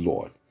seek the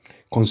Lord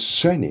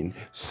concerning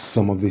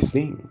some of these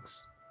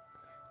things.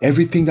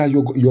 Everything that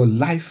your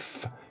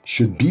life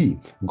should be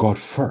God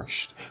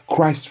first,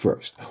 Christ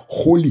first,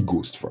 Holy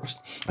Ghost first,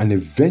 and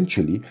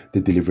eventually the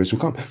deliverance will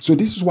come. So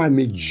this is why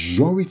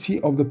majority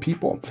of the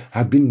people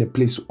have been in a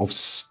place of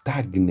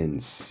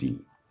stagnancy.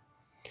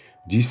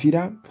 Do you see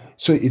that?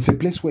 So it's a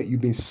place where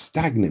you've been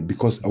stagnant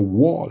because a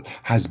wall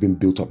has been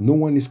built up. No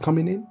one is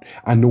coming in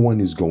and no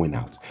one is going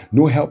out.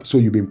 No help. So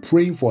you've been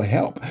praying for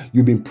help.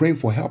 You've been praying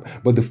for help.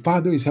 But the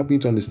Father is helping you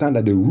to understand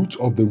that the root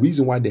of the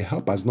reason why the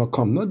help has not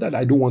come, not that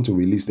I don't want to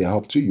release the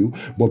help to you,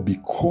 but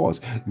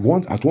because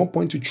at one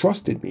point you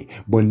trusted me,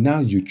 but now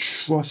you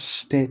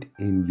trusted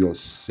in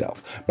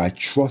yourself by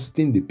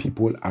trusting the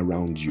people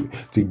around you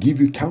to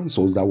give you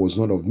counsels that was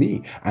not of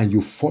me, and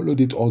you followed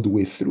it all the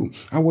way through.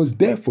 I was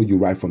there for you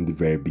right from the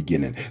very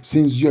beginning.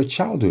 Since your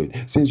childhood,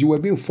 since you were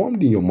being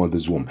formed in your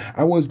mother's womb,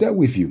 I was there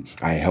with you.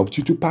 I helped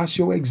you to pass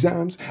your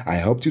exams. I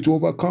helped you to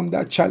overcome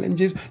that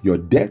challenges. Your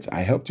debt,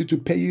 I helped you to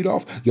pay it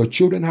off. Your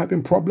children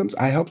having problems,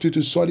 I helped you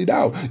to sort it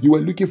out. You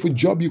were looking for a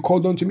job, you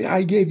called on to me.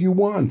 I gave you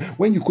one.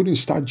 When you couldn't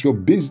start your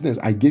business,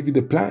 I gave you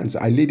the plans.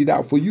 I laid it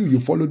out for you. You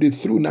followed it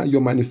through. Now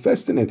you're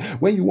manifesting it.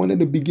 When you wanted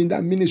to begin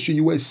that ministry,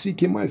 you were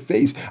seeking my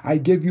face. I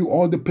gave you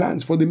all the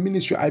plans for the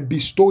ministry. I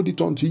bestowed it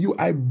onto you.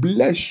 I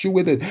blessed you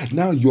with it.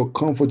 Now you're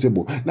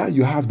comfortable. Now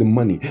you have the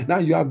money. Now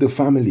you have the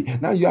family.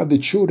 Now you have the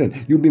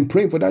children. You've been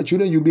praying for that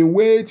children. You've been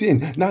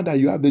waiting. Now that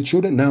you have the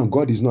children, now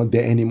God is not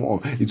there anymore.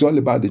 It's all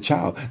about the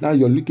child. Now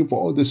you're looking for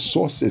all the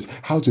sources,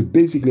 how to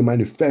basically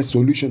manifest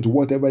solution to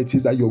whatever it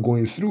is that you're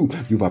going through.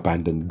 You've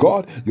abandoned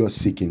God. You're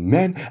seeking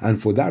men. And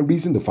for that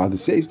reason, the Father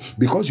says,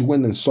 because you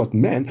went and sought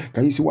men,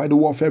 can you see why the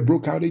warfare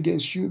broke out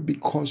against you?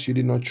 Because you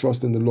did not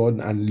trust in the Lord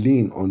and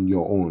lean on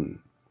your own.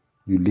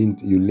 You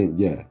leaned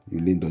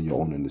on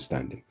your own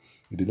understanding.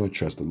 You did not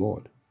trust the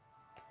Lord.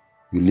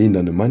 You leaned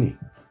on the money.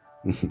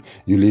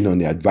 You lean on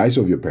the advice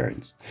of your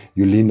parents.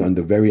 You lean on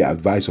the very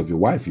advice of your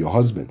wife, your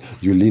husband.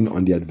 You lean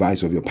on the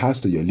advice of your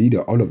pastor, your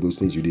leader, all of those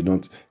things. You did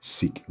not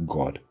seek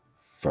God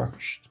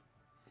first.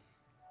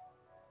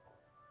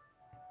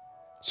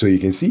 So you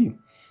can see,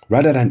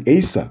 rather than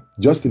Asa,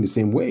 just in the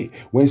same way,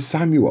 when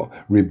Samuel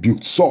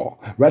rebuked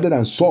Saul, rather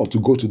than Saul to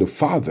go to the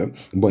father,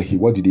 but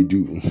what did he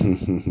do?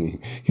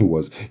 He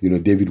was,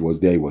 David was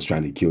there, he was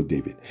trying to kill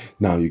David.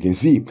 Now you can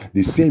see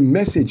the same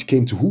message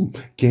came to who?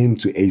 Came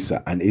to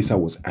Asa, and Asa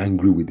was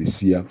angry with the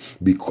seer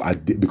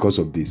because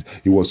of this.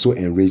 He was so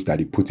enraged that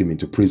he put him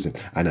into prison,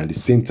 and at the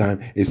same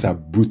time, Asa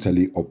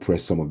brutally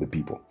oppressed some of the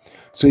people.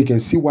 So you can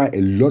see why a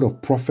lot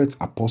of prophets,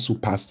 apostles,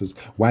 pastors,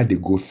 why they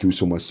go through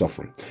so much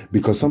suffering.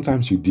 Because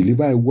sometimes you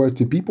deliver a word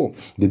to people,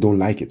 they don't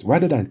like it.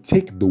 Rather than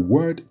take the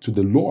word to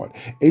the Lord,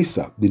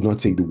 Asa did not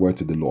take the word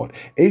to the Lord.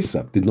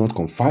 Asa did not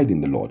confide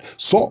in the Lord.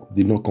 Saul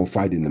did not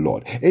confide in the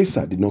Lord.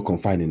 Asa did not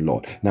confide in the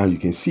Lord. Now you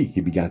can see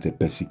he began to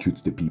persecute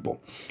the people.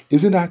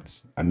 Isn't that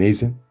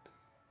amazing?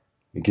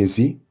 You can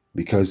see,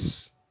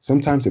 because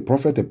sometimes a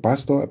prophet, a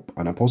pastor,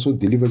 an apostle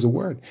delivers a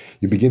word.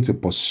 You begin to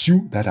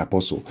pursue that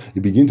apostle.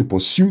 You begin to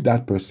pursue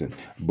that person.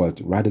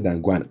 But rather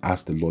than go and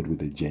ask the Lord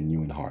with a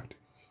genuine heart.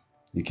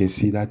 You can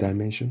see that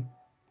dimension.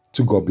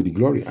 To God be the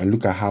glory. And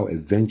look at how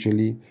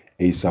eventually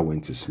Asa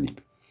went to sleep.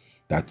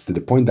 That's to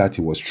the point that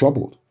he was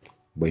troubled.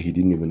 But he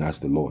didn't even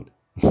ask the Lord.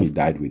 He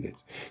died with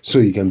it. So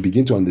you can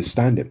begin to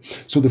understand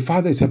it. So the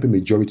Father is helping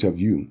majority of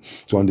you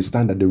to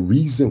understand that the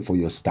reason for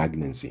your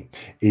stagnancy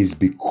is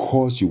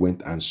because you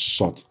went and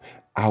sought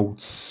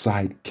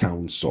outside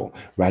counsel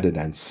rather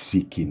than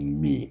seeking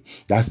me.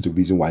 That's the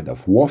reason why the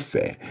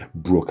warfare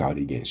broke out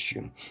against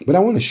you. But I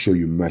want to show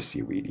you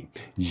mercy, really.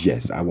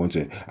 Yes, I want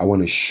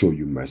to show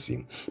you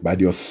mercy by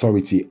the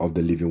authority of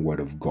the living word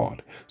of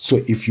God. So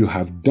if you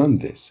have done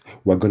this,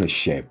 we're going to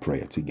share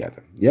prayer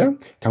together. Yeah?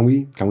 Can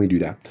we do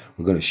that?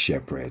 We're going to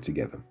share prayer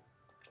together.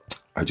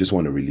 I just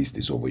want to release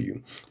this over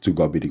you. To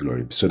God be the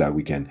glory, so that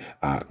we can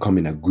come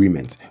in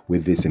agreement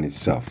with this in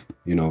itself.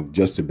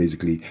 Just to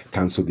basically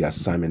cancel the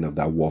assignment of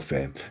that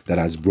warfare that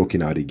has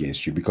broken out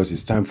against you, because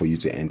it's time for you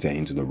to enter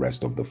into the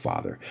rest of the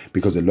Father.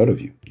 Because a lot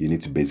of you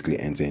need to basically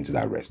enter into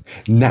that rest.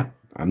 Now,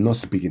 I'm not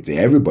speaking to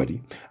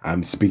everybody.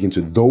 I'm speaking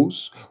to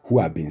those who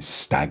have been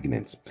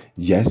stagnant.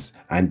 Yes,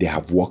 and they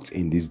have walked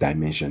in this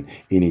dimension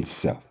in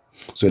itself.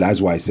 So that's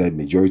why I said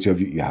majority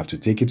of you have to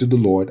take it to the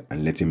Lord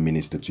and let him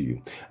minister to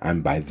you.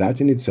 And by that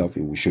in itself,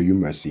 it will show you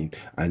mercy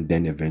and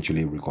then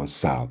eventually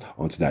reconcile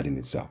unto that in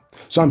itself.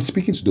 So I'm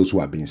speaking to those who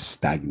have been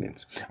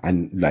stagnant.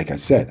 And like I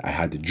said, I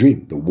had a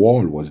dream. The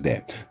wall was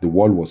there. The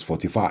wall was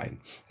fortified.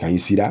 Can you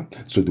see that?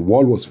 So the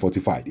wall was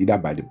fortified, either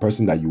by the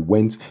person that you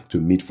went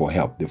to meet for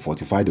help. They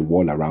fortified the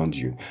wall around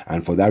you.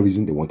 And for that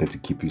reason, they wanted to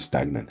keep you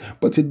stagnant.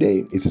 But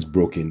today, it is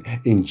broken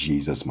in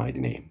Jesus' mighty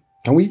name.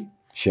 Can we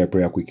share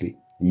prayer quickly?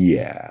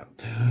 Yeah.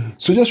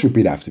 So just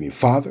repeat after me.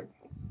 Father,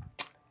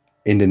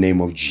 in the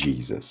name of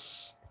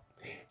Jesus,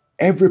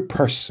 every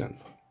person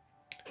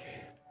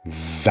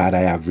that I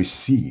have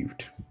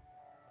received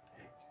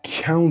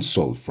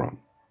counsel from,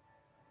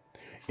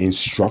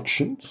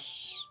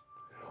 instructions,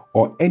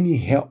 or any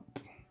help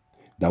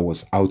that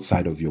was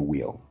outside of your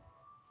will,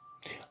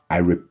 I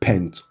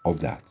repent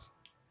of that.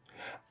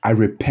 I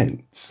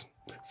repent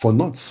for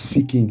not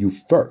seeking you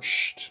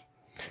first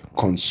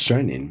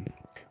concerning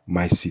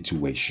my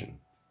situation.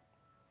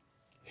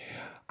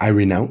 I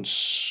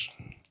renounce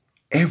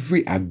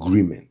every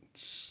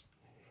agreement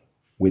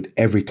with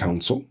every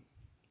counsel,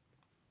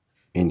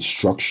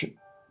 instruction,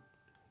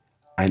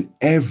 and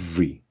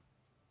every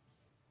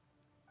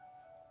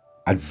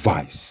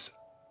advice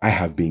I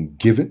have been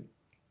given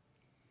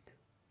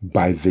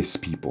by this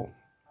people.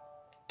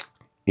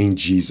 In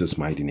Jesus'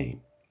 mighty name.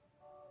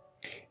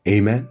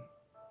 Amen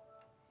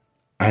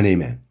and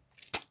amen.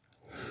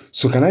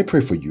 So can I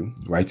pray for you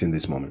right in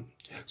this moment?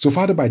 So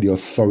Father, by the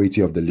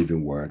authority of the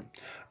living word,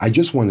 I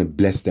just want to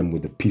bless them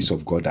with the peace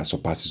of God that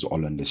surpasses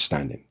all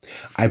understanding.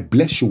 I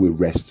bless you with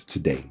rest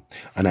today,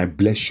 and I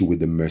bless you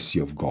with the mercy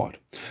of God.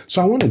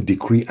 So I want to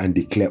decree and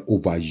declare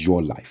over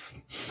your life,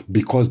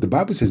 because the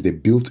Bible says they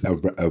built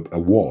a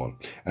wall,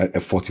 they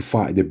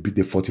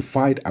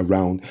fortified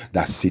around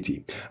that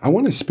city. I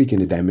want to speak in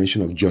the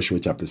dimension of Joshua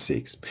chapter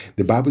 6.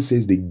 The Bible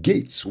says the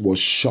gates was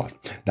shut,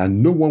 that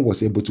no one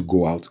was able to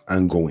go out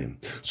and go in.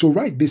 So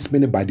right this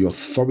minute, by the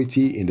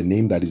authority in the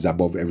name that is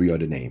above every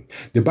other name,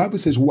 the Bible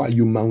says, who are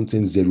you,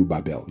 mountain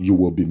Zerubbabel? You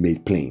will be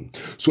made plain.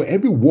 So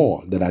every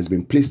wall that has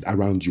been placed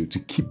around you to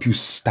keep you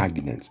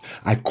stagnant,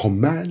 I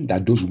command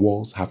that those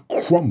walls have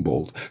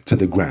crumbled to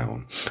the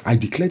ground. I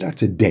declare that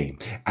today,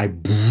 I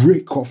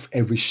break off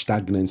every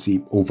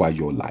stagnancy over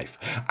your life.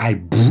 I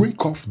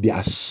break off the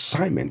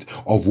assignment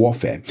of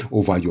warfare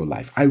over your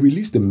life. I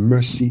release the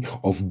mercy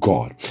of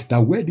God, that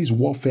where this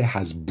warfare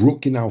has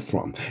broken out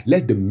from,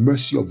 let the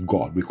mercy of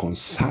God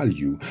reconcile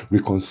you,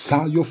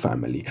 reconcile your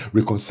family,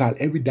 reconcile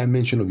every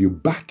dimension of you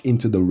back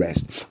into the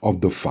rest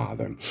of the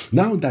Father.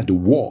 Now that the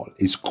wall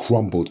is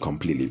crumbled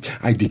completely,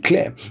 I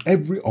declare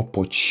every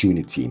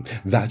opportunity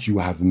that you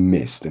have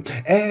missed,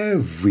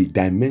 every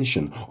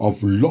dimension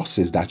of lost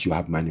losses that you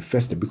have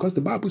manifested. Because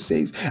the Bible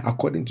says,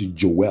 according to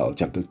Joel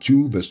chapter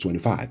 2 verse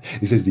 25,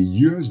 it says, the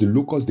years, the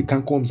locusts, the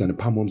cankerworms, and the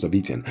palmworms have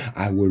eaten,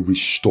 I will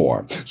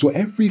restore. So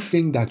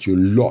everything that you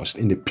lost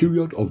in the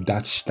period of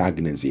that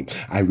stagnancy,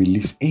 I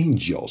release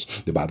angels.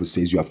 The Bible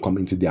says you have come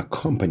into their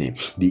company,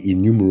 the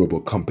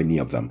innumerable company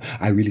of them.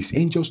 I release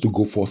angels to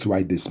go forth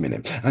right this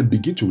minute and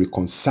begin to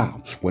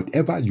reconcile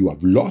whatever you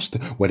have lost,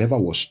 whatever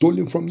was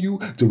stolen from you,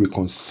 to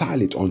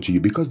reconcile it unto you.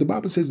 Because the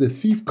Bible says the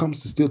thief comes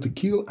to steal, to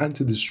kill, and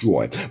to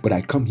destroy. But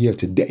I come here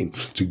today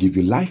to give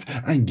you life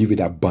and give it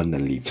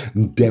abundantly.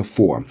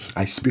 Therefore,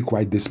 I speak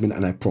right this minute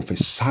and I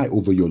prophesy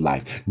over your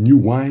life. New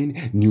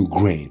wine, new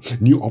grain,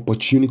 new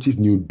opportunities,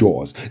 new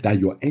doors, that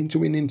you're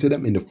entering into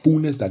them in the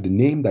fullness that the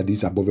name that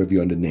is above every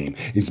other name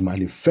is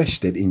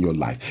manifested in your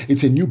life.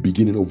 It's a new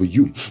beginning over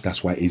you.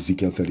 That's why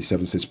Ezekiel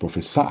 37 says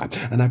prophesy.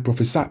 And I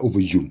prophesy over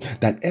you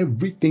that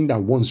everything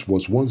that was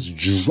once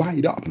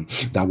dried up,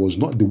 that was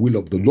not the will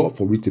of the Lord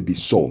for it to be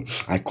so,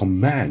 I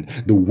command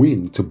the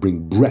wind to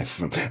bring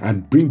breath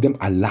and bring them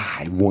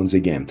alive once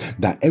again.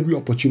 That every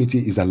opportunity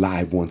is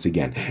alive once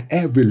again.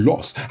 Every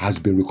loss has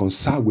been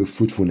reconciled with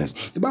fruitfulness.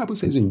 The Bible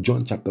says in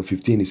John chapter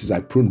 15, it says, I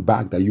prune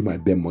back that you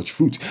might bear much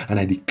fruit. And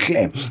I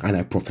declare and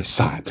I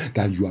prophesy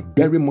that you are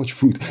bearing much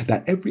fruit,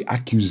 that every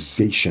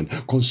accusation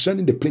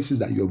concerning the places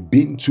that you've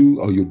been to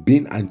or you've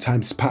been in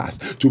times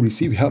past to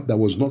receive help that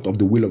was not of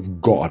the will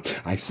of God,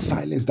 I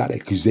silence that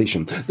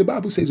accusation. The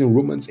Bible says in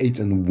Romans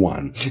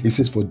 8:1, it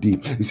says for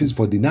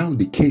the now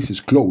the case is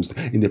closed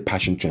in the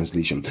Passion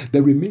Translation.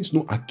 There remains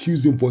no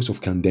accusing voice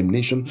of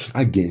condemnation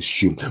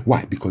against you.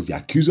 Why? Because the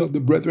accuser of the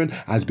brethren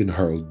has been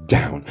hurled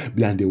down,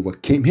 and they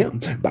overcame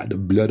him by the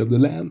blood of the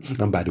Lamb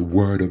and by the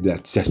word of their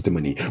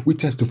testimony. We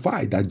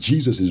testify that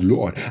Jesus is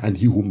Lord, and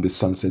he whom the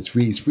Son sets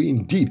free is free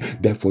indeed.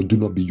 Therefore, do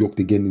not be yoked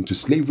again into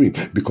slavery,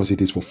 because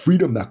it is for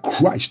freedom that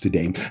Christ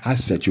today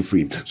has set you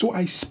free. So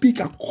I speak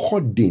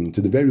according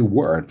to the very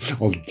word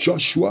of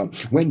Joshua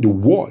when the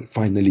wall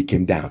finally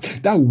came down.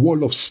 That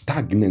wall of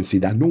stagnancy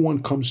that no one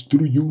comes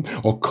through you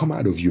or come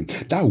out of you.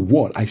 That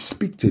wall, I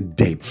speak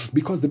today,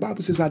 because the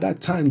Bible says at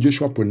that time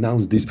Joshua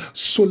pronounced this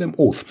solemn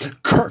oath: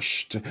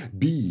 cursed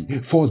be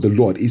for the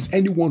Lord is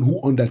anyone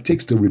who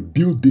undertakes to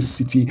rebuild this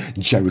city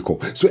Jericho.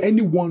 So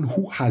anyone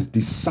who has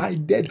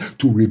decided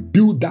to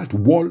rebuild that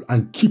wall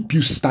and keep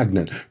you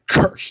stagnant,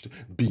 cursed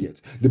be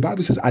it. The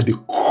Bible says at the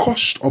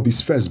cost of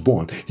his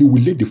firstborn, he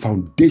will lay the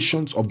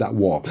foundations of that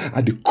wall.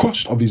 At the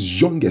cost of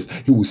his youngest,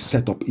 he will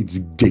set up its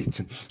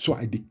gate. So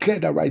I declare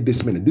that right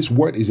this minute, this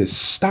word is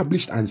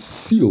established and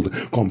sealed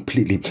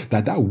completely,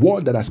 that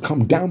wall that has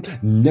come down,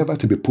 never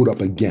to be put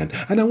up again.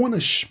 And I want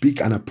to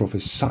speak and I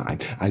prophesy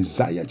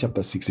Isaiah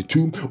chapter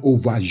 62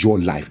 over your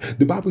life.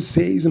 The Bible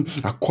says,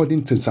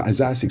 according to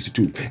Isaiah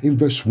 62 in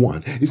verse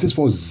 1, it says,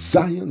 for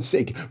Zion's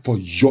sake, for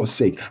your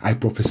sake, I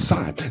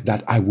prophesy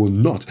that I will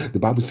not, the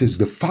Bible says,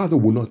 the Father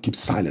will not keep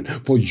silent.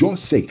 For your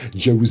sake,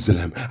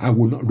 Jerusalem, I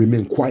will not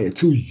remain quiet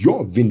till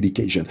your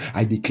vindication.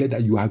 I declare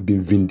that you have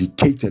been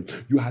vindicated.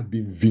 You have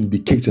been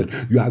vindicated.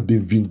 You have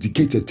been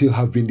vindicated till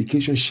her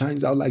vindication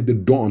shines out like the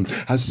dawn,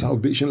 her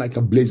salvation like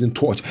a blazing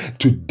torch.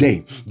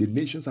 Today, the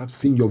nations have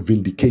seen your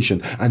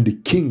vindication, and the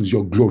kings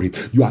your glory.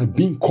 You are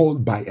being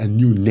called by a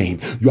new name.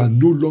 You are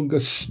no longer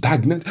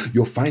stagnant.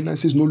 Your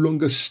finances no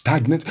longer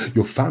stagnant.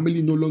 Your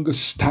family no longer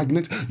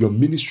stagnant. Your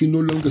ministry no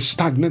longer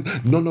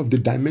stagnant. None of the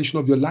dimension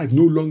of your life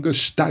no longer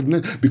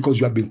stagnant, because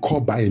you have been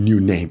called by a new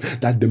name,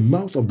 that the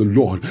mouth of the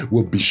Lord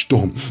will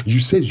bestow. You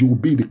says you will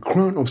be the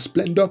crown of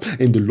splendor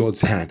in the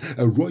Lord's hand,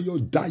 a royal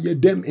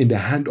diadem in the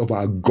hand of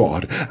our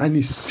God. And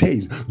he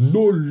says,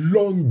 no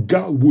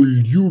longer will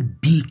you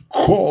be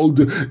called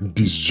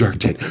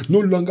deserted. No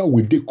longer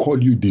will they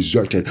call you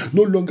deserted.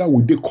 No longer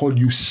will they call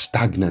you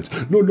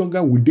stagnant. No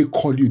longer will they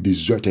call you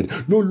deserted.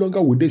 No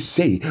longer will they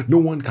say no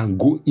one can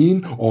go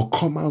in or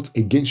come out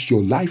against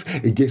your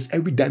life, against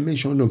every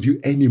dimension of you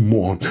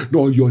anymore.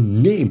 No, your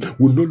name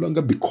will no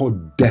longer be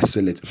called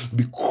desolate,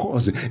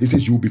 because it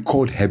says you will be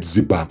called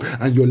Hephzibah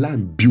and your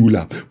land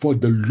Beulah, for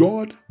the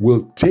Lord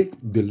will take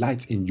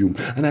delight in you.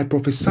 And I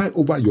prophesy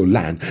over your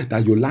land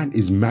that your land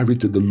is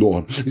married to the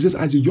Lord. It says,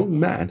 as a young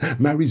man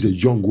marries a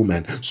young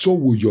woman, so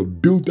will your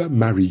builder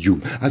marry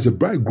you. As a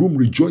bridegroom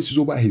rejoices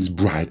over his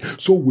bride,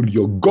 so will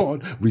your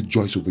God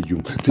rejoice over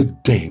you.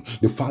 Today,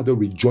 the Father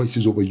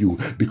rejoices over you,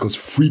 because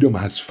freedom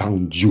has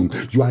found you.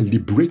 You are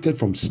liberated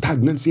from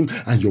stagnancy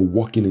and you're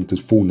walking into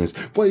fullness.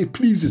 For it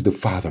pleases the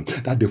Father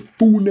that the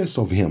fullness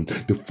of him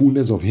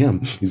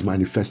is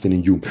manifesting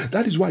in you.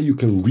 That is why you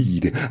can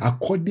read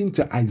according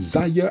to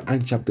Isaiah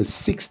and chapter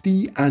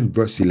 60 and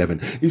verse 11.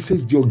 It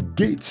says, your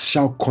gates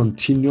shall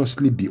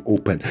continuously be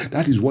open.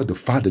 That is what the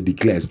Father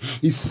declares.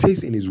 He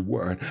says in his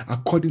word,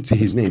 according to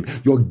his name,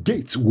 your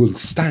gates will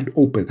stand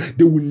open.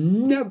 They will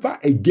never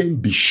again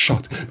be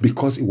shut,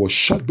 because it was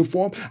shut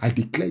before. I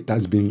declare it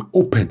has been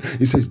open.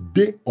 It says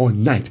day or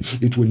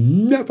night. It will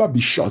never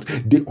be shut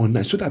day or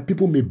night. so that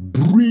people may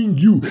bring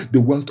you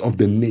the wealth of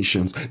the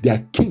nations. They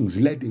are kings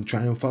led in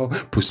triumphal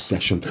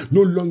procession.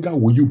 No longer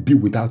will you be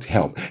without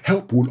help.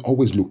 Help will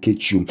always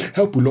locate you.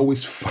 Help will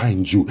always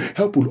find you.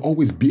 Help will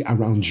always be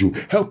around you.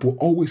 Help will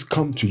always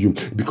come to you,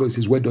 because it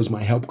says, where does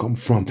my help come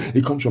from?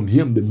 It comes from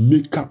him, the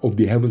maker of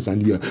the heavens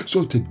and the earth.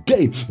 So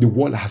today, the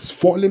wall has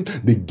fallen.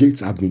 The gates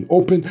have been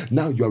opened.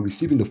 Now you are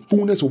receiving the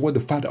fullness of what the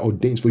Father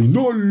ordains for you.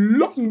 No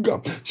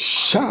longer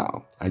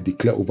shall, I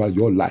declare over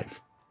your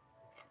life,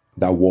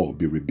 that wall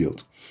be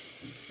rebuilt.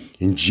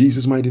 In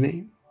Jesus' mighty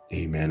name,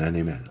 amen and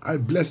amen. I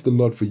bless the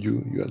Lord for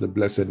you. You are the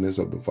blessedness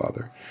of the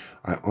Father.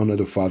 I honor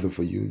the Father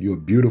for you. You're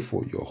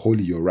beautiful, you're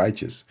holy, you're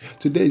righteous.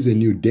 Today is a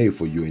new day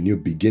for you, a new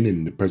beginning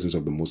in the presence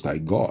of the Most High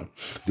God.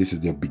 This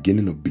is the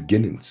beginning of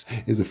beginnings.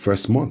 It's the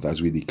first month,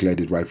 as we declared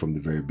it right from the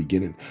very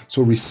beginning.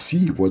 So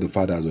receive what the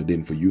Father has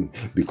ordained for you,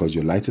 because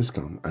your light has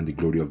come and the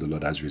glory of the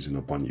Lord has risen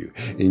upon you.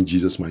 In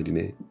Jesus' mighty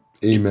name,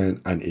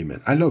 amen and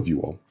amen. I love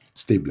you all.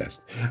 Stay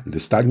blessed.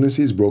 The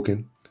stagnancy is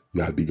broken.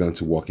 You have begun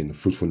to walk in the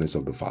fruitfulness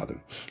of the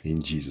Father.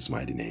 In Jesus'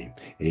 mighty name,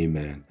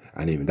 amen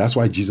and amen. That's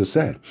why Jesus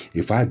said,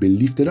 if I be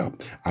lifted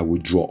up, I will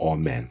draw all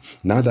men.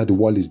 Now that the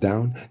wall is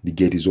down, the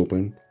gate is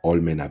open, all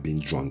men are being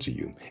drawn to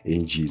you.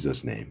 In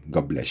Jesus' name,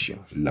 God bless you.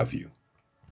 Love you.